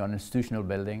building, on institutional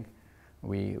building.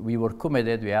 We were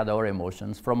committed, we had our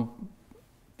emotions, from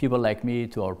people like me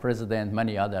to our president,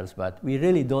 many others, but we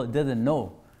really didn't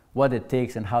know what it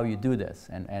takes and how you do this.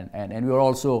 And we were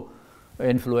also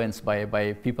influenced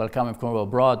by people coming from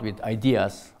abroad with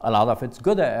ideas. A lot of it's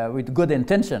good, with good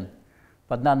intention,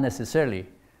 but not necessarily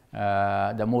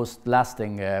the most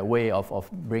lasting way of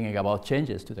bringing about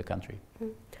changes to the country.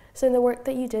 So in the work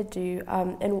that you did do,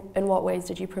 in what ways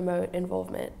did you promote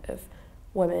involvement of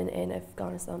women in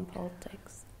Afghanistan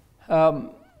politics?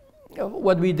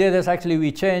 What we did is actually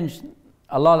we changed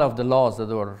a lot of the laws that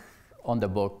were on the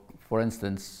book. For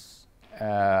instance,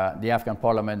 the Afghan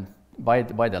parliament, by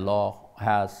the law,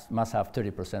 must have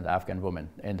 30% Afghan women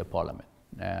in the parliament.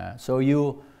 So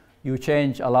you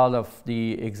change a lot of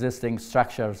the existing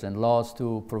structures and laws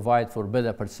to provide for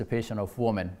better participation of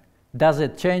women. Does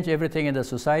it change everything in the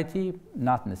society?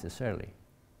 Not necessarily,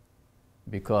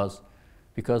 because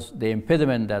the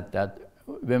impediment that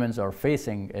women are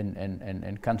facing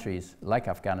in countries like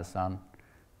Afghanistan,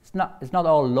 it's not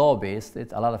all law-based,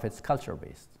 a lot of it's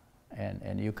culture-based.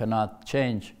 And you cannot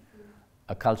change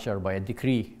a culture by a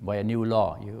decree, by a new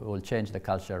law. You will change the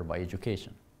culture by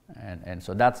education. And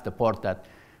so that's the part that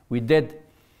we did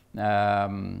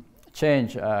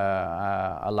change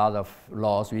a lot of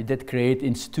laws. We did create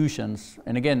institutions.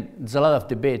 And again, there's a lot of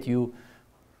debate.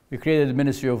 We created the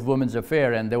Ministry of Women's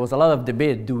Affairs, and there was a lot of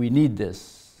debate, do we need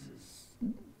this?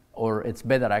 Or it's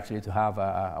better actually to have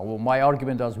well, my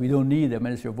argument was we don't need a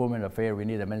Ministry of Women's Affairs, we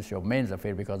need a Ministry of Men's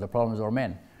Affairs because the problems are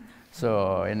men.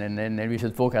 So, and we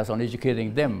should focus on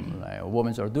educating them.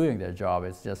 Women are doing their job,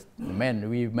 it's just men,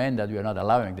 we that we are not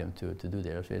allowing them to do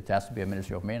theirs. So it has to be a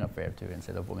Ministry of Men's Affairs too,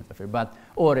 instead of Women's Affairs.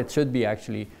 Or it should be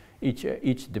actually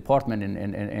each department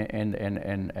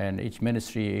and each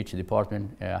ministry, each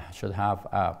department should have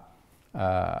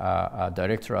a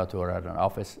directorate or an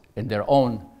office in their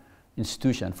own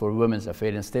institution for women's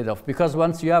affairs, instead of, because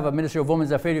once you have a Ministry of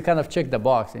Women's Affairs, you kind of check the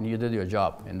box and you did your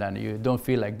job, and then you don't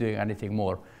feel like doing anything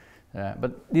more.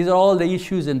 But these are all the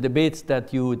issues and debates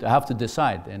that you would have to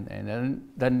decide, and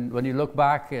then when you look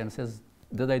back and says,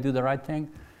 did I do the right thing?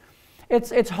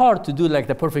 It's hard to do like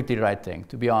the perfectly right thing,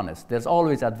 to be honest. There's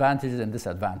always advantages and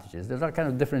disadvantages. There's all kind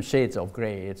of different shades of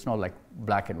gray. It's not like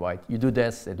black and white. You do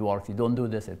this, it works. You don't do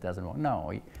this, it doesn't work.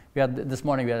 No, this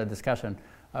morning we had a discussion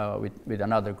with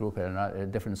another group at a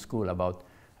different school about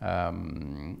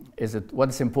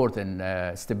what's important,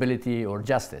 stability or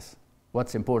justice?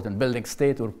 What's important, building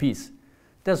state or peace?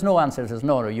 There's no answer. There's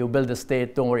no, you build a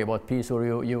state, don't worry about peace, or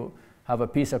you have a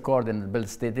peace accord and build a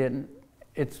state.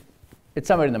 It's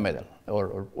somewhere in the middle.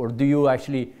 Or do you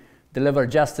actually deliver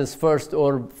justice first,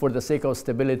 or for the sake of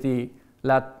stability,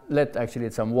 let actually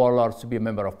some warlords to be a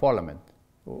member of parliament?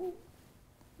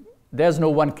 There's no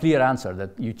one clear answer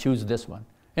that you choose this one.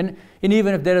 And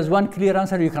even if there is one clear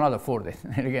answer, you cannot afford it.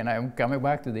 And again, I'm coming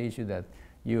back to the issue that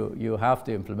you have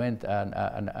to implement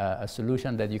a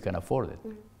solution that you can afford it.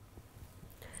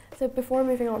 So before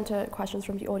moving on to questions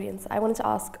from the audience, I wanted to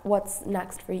ask what's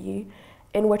next for you?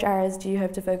 In which areas do you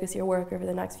hope to focus your work over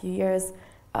the next few years?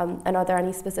 And are there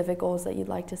any specific goals that you'd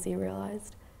like to see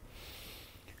realized?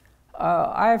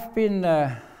 I've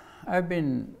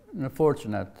been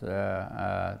fortunate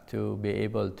to be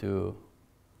able to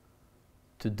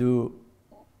do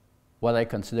what I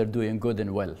consider doing good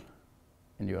and well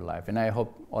in your life, and I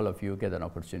hope all of you get an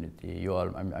opportunity. You all,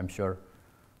 I'm sure,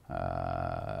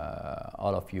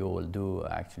 all of you will do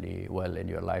actually well in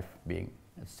your life, being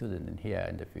a student in here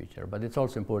in the future. But it's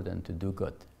also important to do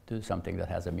good, do something that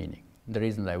has a meaning. The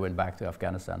reason I went back to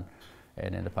Afghanistan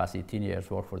and in the past 18 years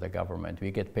work for the government,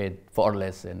 we get paid far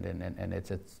less, and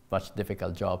it's a much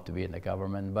difficult job to be in the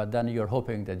government, but then you're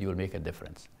hoping that you'll make a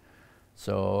difference.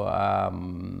 So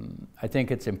I think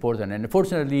it's important, and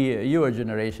fortunately your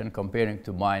generation comparing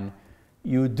to mine,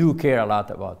 you do care a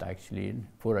lot about actually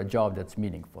for a job that's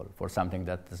meaningful, for something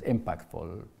that is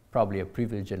impactful. Probably a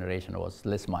previous generation was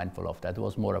less mindful of that. It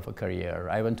was more of a career.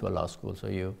 I went to a law school, so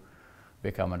you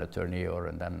become an attorney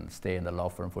and then stay in the law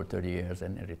firm for 30 years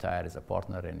and retire as a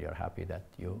partner, and you're happy that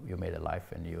you made a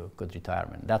life and you could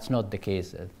retirement. That's not the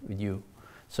case with you.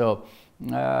 So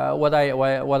what I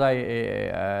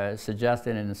suggest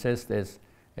and insist is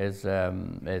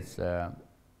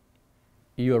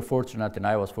you're fortunate, and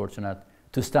I was fortunate,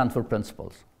 to stand for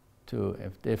principles.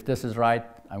 If this is right,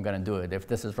 I'm going to do it. If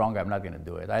this is wrong, I'm not going to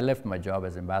do it. I left my job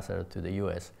as ambassador to the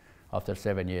US after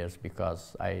 7 years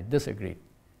because I disagreed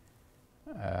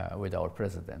with our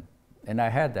president. And I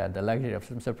had that, the luxury of,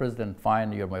 Mr. President,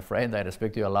 fine, you're my friend, I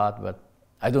respect you a lot, but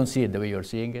I don't see it the way you're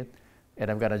seeing it, and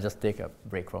I'm going to just take a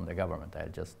break from the government. I'll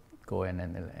just go in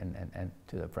and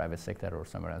to the private sector or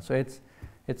somewhere else. So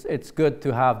it's good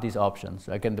to have these options.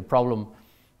 Again, the problem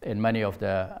in many of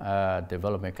the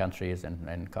developing countries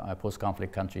and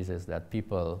post-conflict countries is that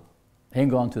people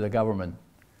hang on to the government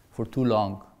for too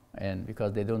long, and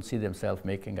because they don't see themselves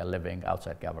making a living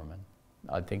outside government.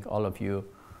 I think all of you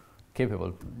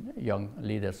capable young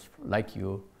leaders like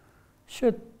you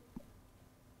should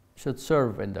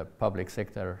serve in the public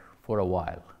sector for a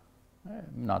while,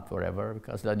 not forever,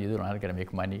 because then you're not going to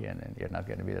make money and you're not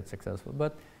going to be that successful.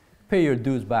 But pay your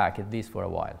dues back at least for a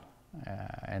while,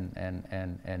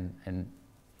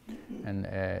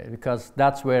 because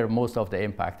that's where most of the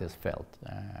impact is felt.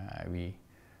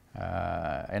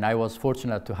 And I was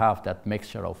fortunate to have that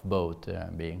mixture of both,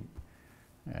 being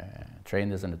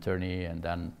trained as an attorney and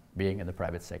then being in the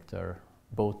private sector,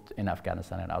 both in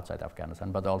Afghanistan and outside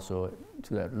Afghanistan, but also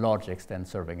to a large extent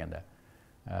serving in the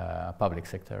public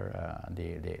sector,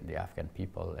 the Afghan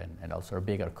people, and also a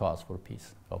bigger cause for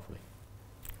peace, hopefully.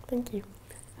 Thank you.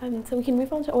 So we can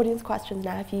move on to audience questions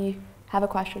now. If you have a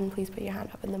question, please put your hand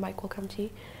up and the mic will come to you.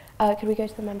 Could we go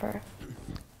to the member?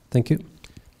 Thank you.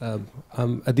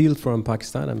 I'm Adil from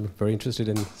Pakistan. I'm very interested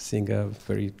in seeing a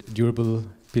very durable,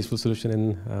 peaceful solution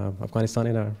in Afghanistan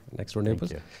and our next door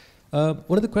neighbors.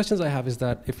 One of the questions I have is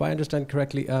that, if I understand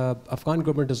correctly, Afghan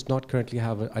government does not currently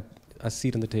have a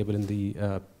seat on the table in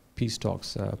the peace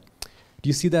talks. Do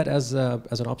you see that as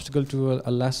an obstacle to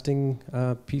a lasting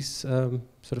peace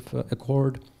sort of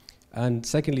accord? And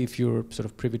secondly, if you're sort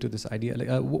of privy to this idea, like,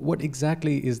 what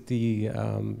exactly is the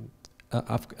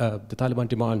Taliban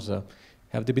demands?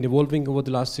 Have they been evolving over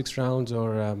the last 6 rounds,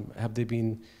 or have they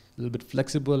been a little bit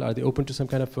flexible? Are they open to some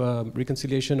kind of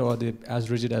reconciliation, or are they as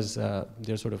rigid as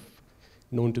they're sort of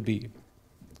known to be?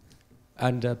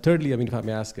 And thirdly, I mean, if I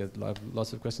may ask,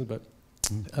 lots of questions, but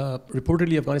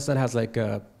reportedly Afghanistan has like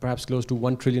perhaps close to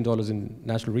 $1 trillion in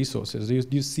natural resources.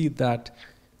 Do you see that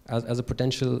as a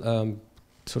potential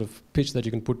sort of pitch that you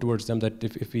can put towards them, that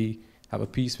if we have a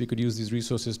peace, we could use these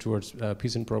resources towards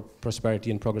peace and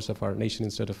prosperity and progress of our nation,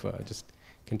 instead of just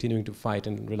continuing to fight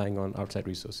and relying on outside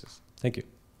resources? Thank you.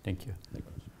 Thank you.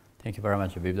 Thank you very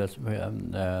much, Habib. That's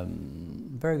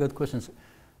very good questions.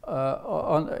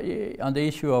 On the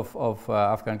issue of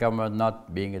Afghan government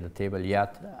not being at the table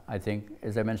yet, I think,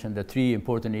 as I mentioned, the 3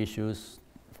 important issues: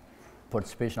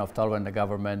 participation of Taliban in the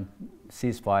government,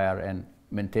 ceasefire, and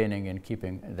maintaining and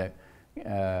keeping the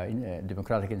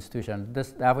democratic institution.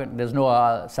 There's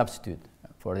no substitute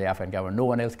for the Afghan government. No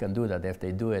one else can do that. If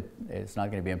they do it, it's not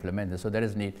going to be implemented. So there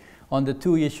is need. On the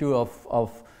 2 issue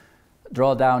of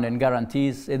drawdown and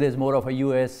guarantees, it is more of a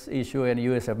U.S. issue, and the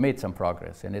U.S. have made some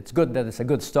progress, and it's good that it's a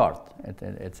good start.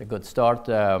 It's a good start,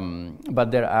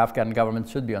 but the Afghan government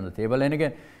should be on the table. And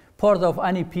again, part of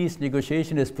any peace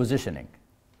negotiation is positioning.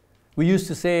 We used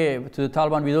to say to the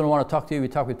Taliban, we don't want to talk to you, we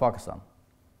talk with Pakistan.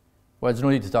 Well, there's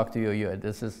no need to talk to you.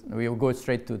 We will go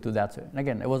straight to that. And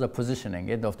again, it was a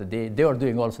positioning. End of the day, they are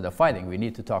doing also the fighting. We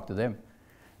need to talk to them.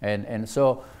 And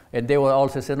so And they will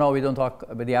also say, no, we don't talk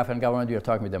with the Afghan government, we are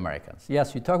talking with the Americans.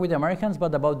 Yes, you talk with the Americans,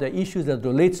 but about the issues that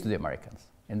relates to the Americans.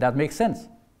 And that makes sense.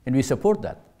 And we support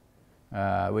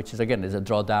that, which is, again, is a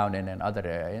drawdown in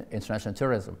other international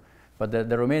terrorism. But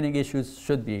the remaining issues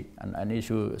should be an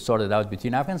issue sorted out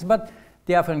between Afghans, but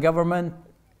the Afghan government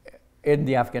and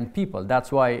the Afghan people.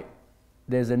 That's why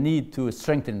there's a need to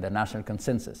strengthen the national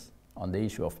consensus on the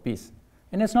issue of peace.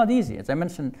 And it's not easy. As I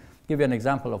mentioned, give you an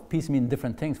example of peace means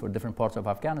different things for different parts of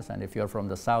Afghanistan. If you're from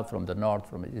the south, from the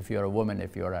north, if you're a woman,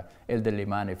 if you're an elderly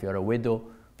man, if you're a widow,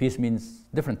 peace means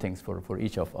different things for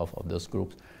each of those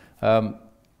groups.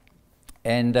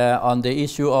 And on the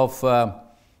issue of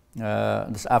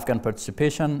this Afghan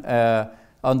participation,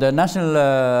 on the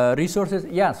national resources,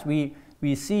 yes,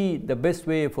 we see the best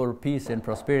way for peace and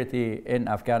prosperity in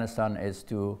Afghanistan is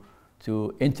to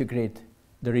integrate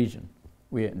the region.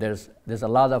 There's a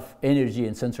lot of energy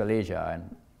in Central Asia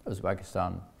and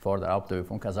Uzbekistan, further up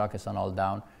from Kazakhstan all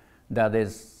down, that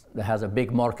has a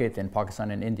big market in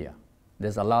Pakistan and India.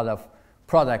 There's a lot of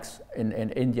products in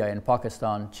India and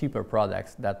Pakistan, cheaper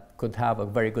products that could have a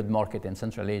very good market in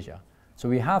Central Asia. So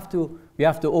we have to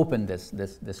open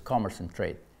this commerce and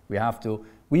trade.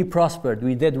 We prospered,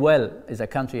 we did well as a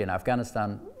country in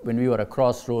Afghanistan when we were a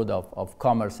crossroad of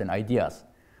commerce and ideas.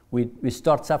 We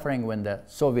start suffering when the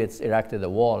Soviets erected a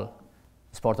wall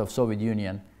as part of Soviet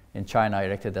Union, and China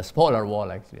erected a smaller wall,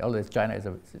 actually. Although China is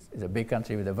a big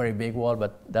country with a very big wall,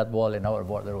 but that wall in our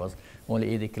border was only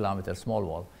 80 kilometers small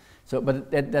wall. So, but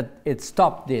it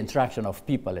stopped the interaction of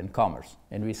people in commerce,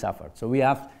 and we suffered. So we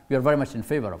are very much in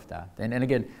favor of that. And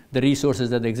again, the resources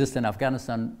that exist in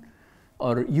Afghanistan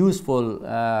are useful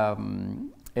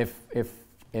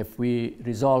if we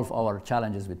resolve our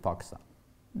challenges with Pakistan.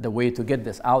 The way to get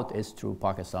this out is through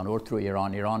Pakistan or through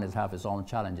Iran. Iran has its own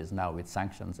challenges now with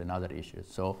sanctions and other issues.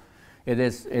 So it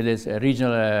is a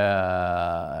regional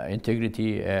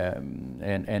integrity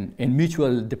and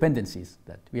mutual dependencies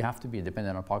that we have to be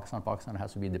dependent on Pakistan. Pakistan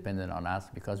has to be dependent on us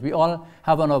because we all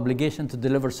have an obligation to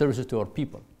deliver services to our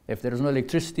people. If there is no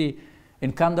electricity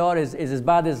in Kandahar, is as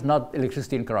bad as not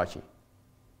electricity in Karachi.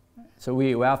 So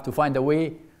we have to find a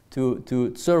way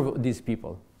to serve these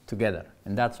people together,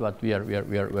 and that's what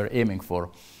we're aiming for.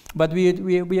 But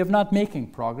we have not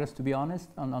making progress, to be honest,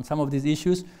 on some of these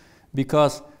issues,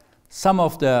 because some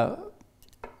of the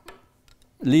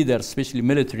leaders, especially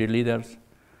military leaders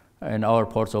in our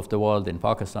parts of the world, in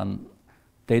Pakistan,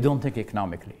 they don't think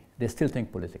economically. They still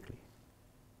think politically.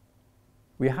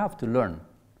 We have to learn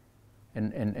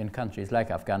in countries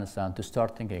like Afghanistan to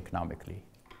start thinking economically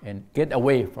and get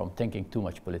away from thinking too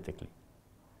much politically.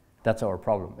 That's our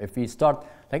problem. If we start,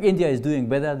 like India is doing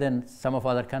better than some of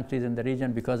other countries in the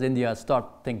region because India start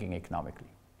thinking economically.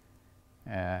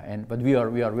 But we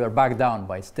are back down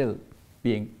by still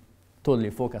being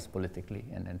totally focused politically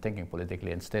and thinking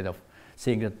politically instead of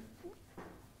seeing that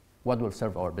what will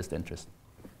serve our best interest.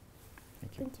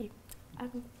 Thank you.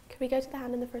 Thank you. Can we go to the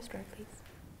hand in the first row, please?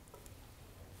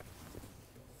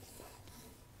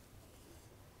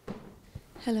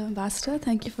 Hello, Ambassador.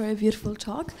 Thank you for a beautiful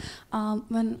talk.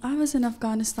 When I was in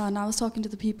Afghanistan, I was talking to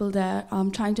the people there,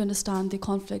 trying to understand the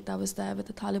conflict that was there with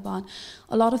the Taliban.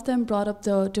 A lot of them brought up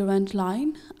the Durand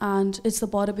Line, and it's the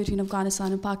border between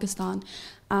Afghanistan and Pakistan.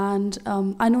 And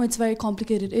I know it's a very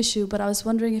complicated issue, but I was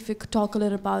wondering if you could talk a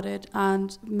little about it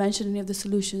and mention any of the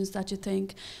solutions that you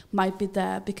think might be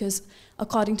there, because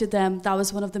according to them, that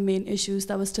was one of the main issues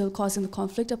that was still causing the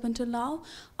conflict up until now.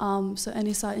 So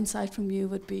any insight from you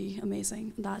would be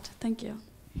amazing. Thank you.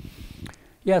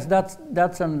 Yes,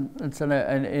 it's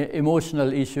an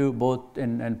emotional issue both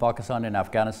in Pakistan and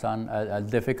Afghanistan, a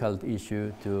difficult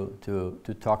issue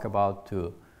to talk about,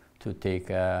 to take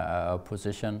a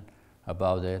position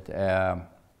about it.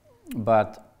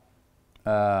 But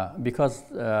because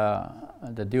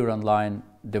the Durand Line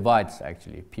divides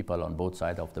actually people on both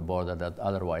sides of the border that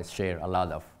otherwise share a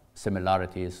lot of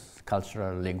similarities,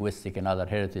 cultural, linguistic, and other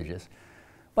heritages.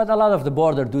 But a lot of the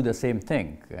border do the same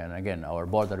thing. And again, our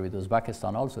border with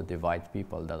Uzbekistan also divides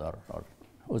people that are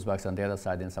Uzbeks on the other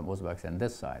side and some Uzbeks on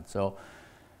this side. So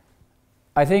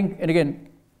I think, and again,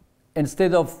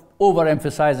 instead of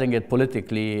overemphasizing it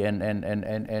politically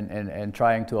and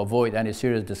trying to avoid any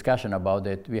serious discussion about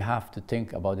it, we have to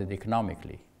think about it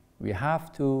economically. We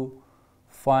have to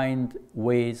find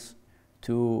ways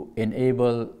to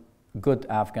enable good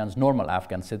Afghans, normal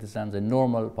Afghan citizens and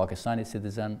normal Pakistani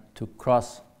citizens to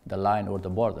cross the line or the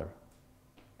border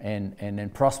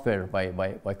and prosper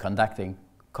by conducting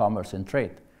commerce and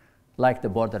trade, like the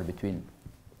border between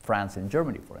France and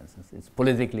Germany, for instance.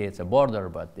 Politically, it's a border,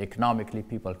 but economically,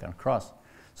 people can cross.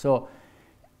 So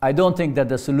I don't think that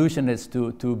the solution is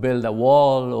to build a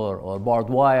wall or barbed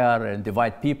wire and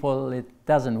divide people. It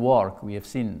doesn't work. We have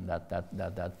seen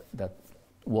that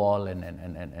wall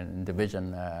and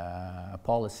division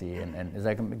policy. And as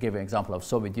I can give an example of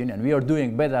Soviet Union, we are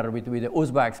doing better with the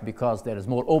Uzbeks because there is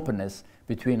more openness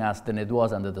between us than it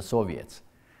was under the Soviets,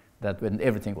 that when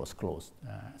everything was closed.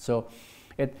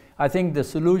 I think the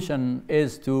solution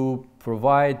is to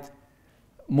provide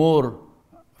more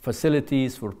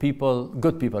facilities for people,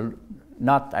 good people,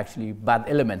 not actually bad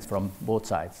elements from both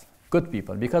sides, good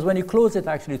people. Because when you close it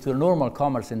actually to normal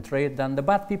commerce and trade, then the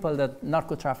bad people, the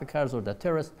narco traffickers or the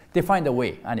terrorists, they find a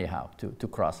way anyhow to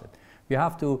cross it. We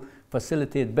have to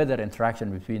facilitate better interaction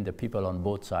between the people on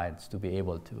both sides to be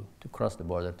able to cross the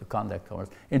border, to conduct commerce,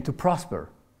 and to prosper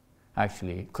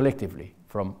actually collectively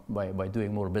by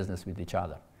doing more business with each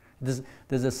other. There's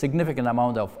a significant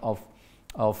amount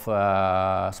of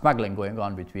smuggling going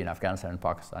on between Afghanistan and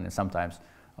Pakistan, and sometimes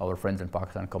our friends in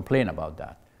Pakistan complain about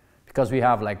that because we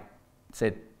have, like,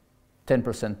 say,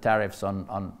 10% tariffs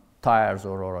on tires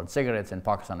or on cigarettes, and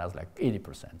Pakistan has like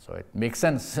 80%. So it makes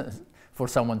sense for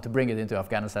someone to bring it into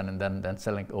Afghanistan and then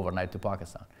selling overnight to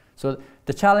Pakistan. So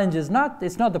the challenge is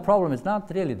it's not the problem, it's not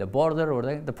really the border, or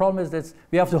the problem is that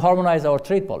we have to harmonize our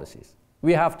trade policies.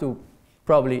 We have to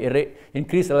probably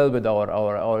increase a little bit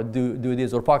or do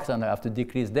this, or Pakistan have to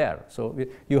decrease there. So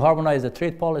you harmonize the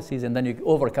trade policies, and then you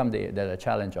overcome the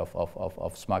challenge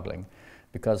of smuggling.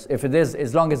 Because if it is,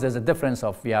 as long as there's a difference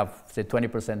of, we have, say,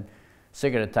 20%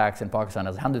 cigarette tax, and Pakistan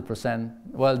has 100%,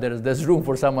 well, there's room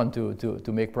for someone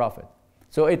to make profit.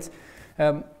 So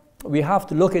we have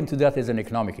to look into that as an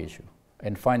economic issue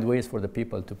and find ways for the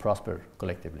people to prosper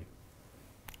collectively.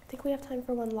 I think we have time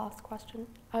for one last question.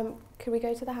 Could we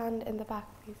go to the hand in the back,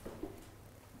 please?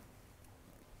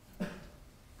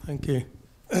 Thank you.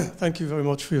 Thank you very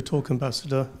much for your talk,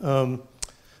 Ambassador.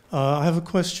 I have a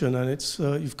question, and it's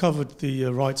you've covered the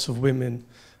rights of women,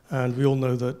 and we all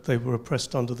know that they were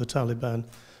oppressed under the Taliban.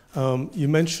 You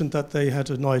mentioned that they had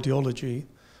an ideology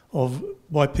of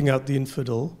wiping out the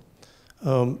infidel.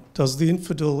 Does the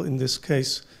infidel in this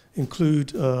case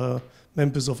include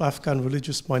members of Afghan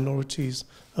religious minorities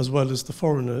as well as the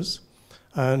foreigners?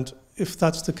 And if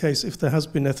that's the case, if there has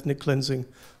been ethnic cleansing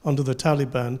under the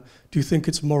Taliban, do you think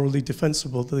it's morally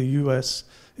defensible that the US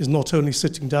is not only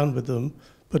sitting down with them,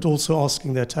 but also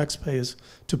asking their taxpayers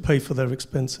to pay for their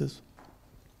expenses?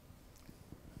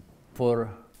 The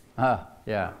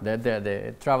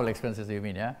travel expenses, you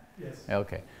mean, yeah? Yes.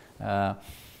 Okay.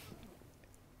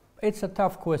 It's a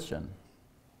tough question.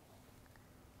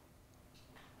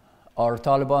 Have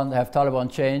Taliban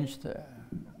changed?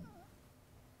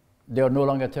 They are no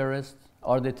longer terrorists.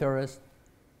 Are they terrorists?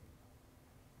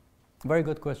 Very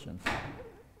good questions.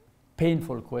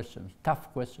 Painful questions,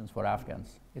 tough questions for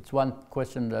Afghans. It's one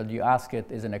question that you ask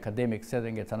it is an academic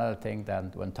setting. It's another thing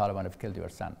than when Taliban have killed your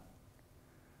son.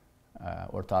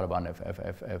 Or Taliban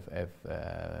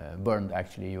have burned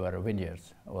actually your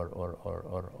vineyards or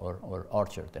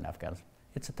orchard in Afghanistan.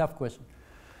 It's a tough question.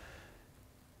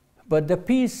 But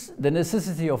the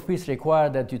necessity of peace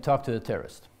requires that you talk to the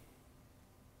terrorist.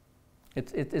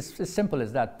 It's as simple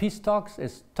as that. Peace talks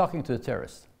is talking to the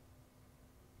terrorist.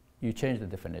 You change the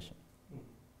definition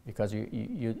because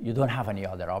you don't have any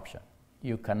other option.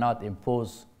 You cannot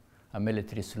impose a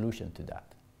military solution to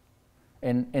that.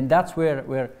 And that's where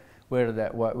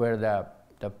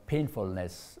the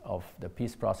painfulness of the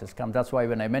peace process comes. That's why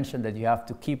when I mentioned that you have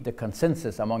to keep the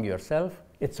consensus among yourself,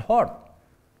 it's hard.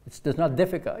 It's not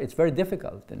difficult. It's very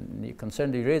difficult. And the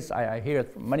concern you raise, I hear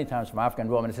it many times from Afghan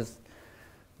women. It says,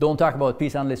 don't talk about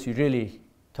peace unless you really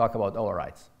talk about our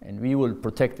rights. And we will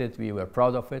protect it. We were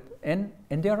proud of it. And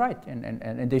they're right.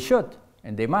 And they should.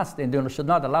 And they must. And they should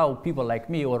not allow people like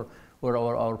me or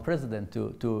our president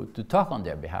to talk on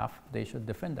their behalf. They should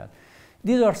defend that.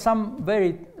 These are some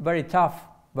very, very tough,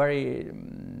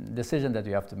 decisions that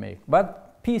you have to make.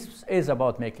 But peace is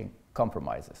about making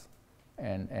compromises.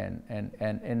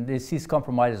 And these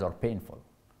compromises are painful.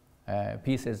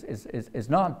 Peace is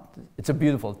not, it's a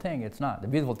beautiful thing, it's not. The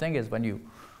beautiful thing is when you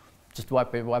just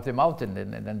wipe them out and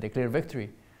then declare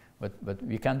victory. But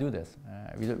we can't do this.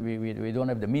 We don't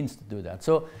have the means to do that.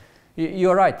 So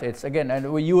you're right, it's again, and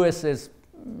the US is,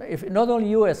 if not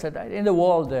only US, in the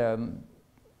world,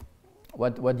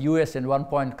 what US in one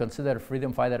point considered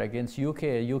freedom fighter against UK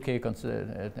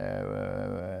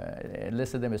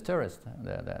listed them as terrorists.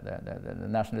 The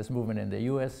nationalist movement in the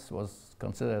US was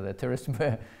considered a terrorist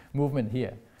movement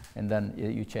here, and then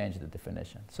you change the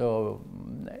definition. So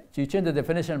you change the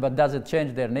definition, but does it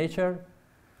change their nature?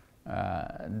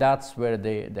 That's where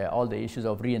all the issues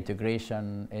of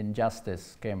reintegration and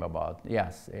justice came about.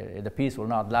 Yes, the peace will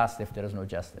not last if there is no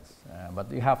justice,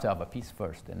 but you have to have a peace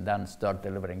first and then start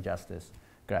delivering justice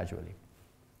gradually.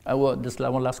 Well, just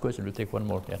one last question. We'll take one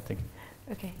more. Yeah, thank you.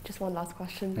 Okay, just one last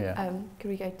question. Yeah. Can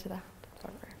we go to the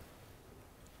front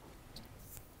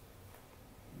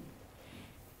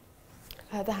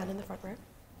row? The hand in the front row.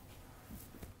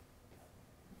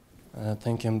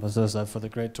 Thank you, Ambassador, for the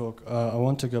great talk. I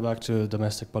want to go back to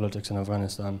domestic politics in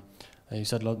Afghanistan. You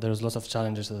said there's lots of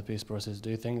challenges to the peace process. Do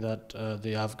you think that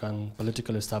the Afghan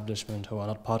political establishment, who are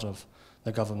not part of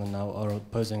the government now, are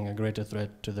posing a greater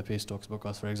threat to the peace talks?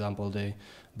 Because, for example, they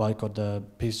boycott the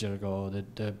peace jargon, or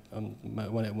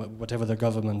whatever the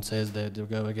government says, they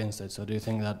go against it. So do you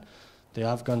think that the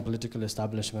Afghan political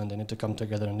establishment, they need to come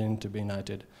together and they need to be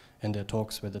united in their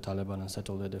talks with the Taliban and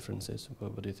settle their differences?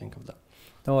 What do you think of that?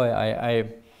 No, I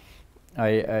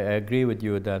agree with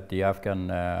you that the Afghan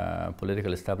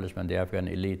political establishment, the Afghan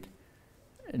elite,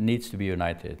 needs to be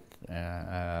united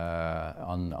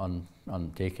on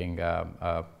taking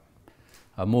a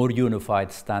more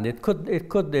unified stand. It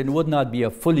would not be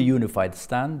a fully unified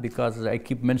stand, because I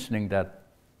keep mentioning that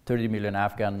 30 million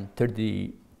Afghan,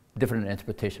 30 different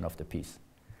interpretation of the peace,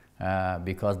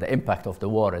 because the impact of the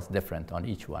war is different on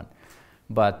each one.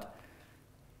 But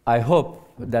I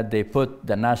hope that they put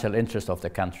the national interest of the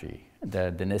country,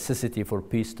 the necessity for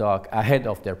peace talk, ahead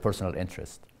of their personal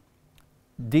interest.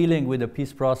 Dealing with the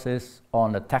peace process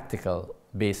on a tactical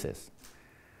basis,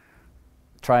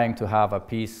 trying to have a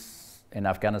peace in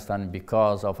Afghanistan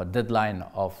because of a deadline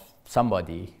of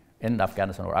somebody in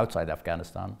Afghanistan or outside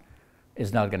Afghanistan,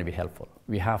 is not going to be helpful.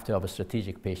 We have to have a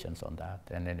strategic patience on that,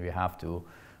 and then we have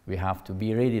to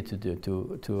be ready to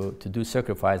do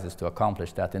sacrifices to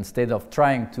accomplish that, instead of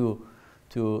trying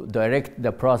to direct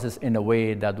the process in a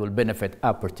way that will benefit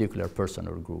a particular person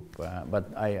or group.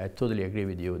 But I totally agree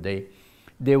with you.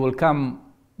 They will come.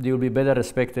 They will be better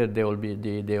respected. They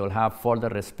will have further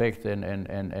respect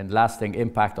and lasting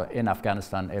impact in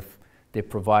Afghanistan if they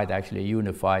provide actually a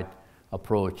unified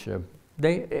approach.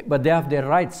 But they have their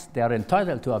rights. They are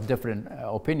entitled to have different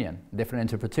opinion, different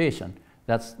interpretation.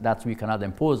 That we cannot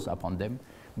impose upon them.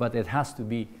 But it has to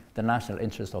be the national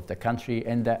interest of the country,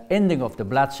 and the ending of the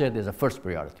bloodshed is a first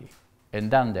priority,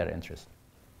 and then their interest.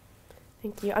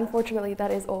 Thank you. Unfortunately,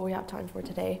 that is all we have time for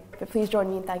today. But please join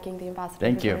me in thanking the Ambassador.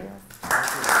 Thank for you. joining us.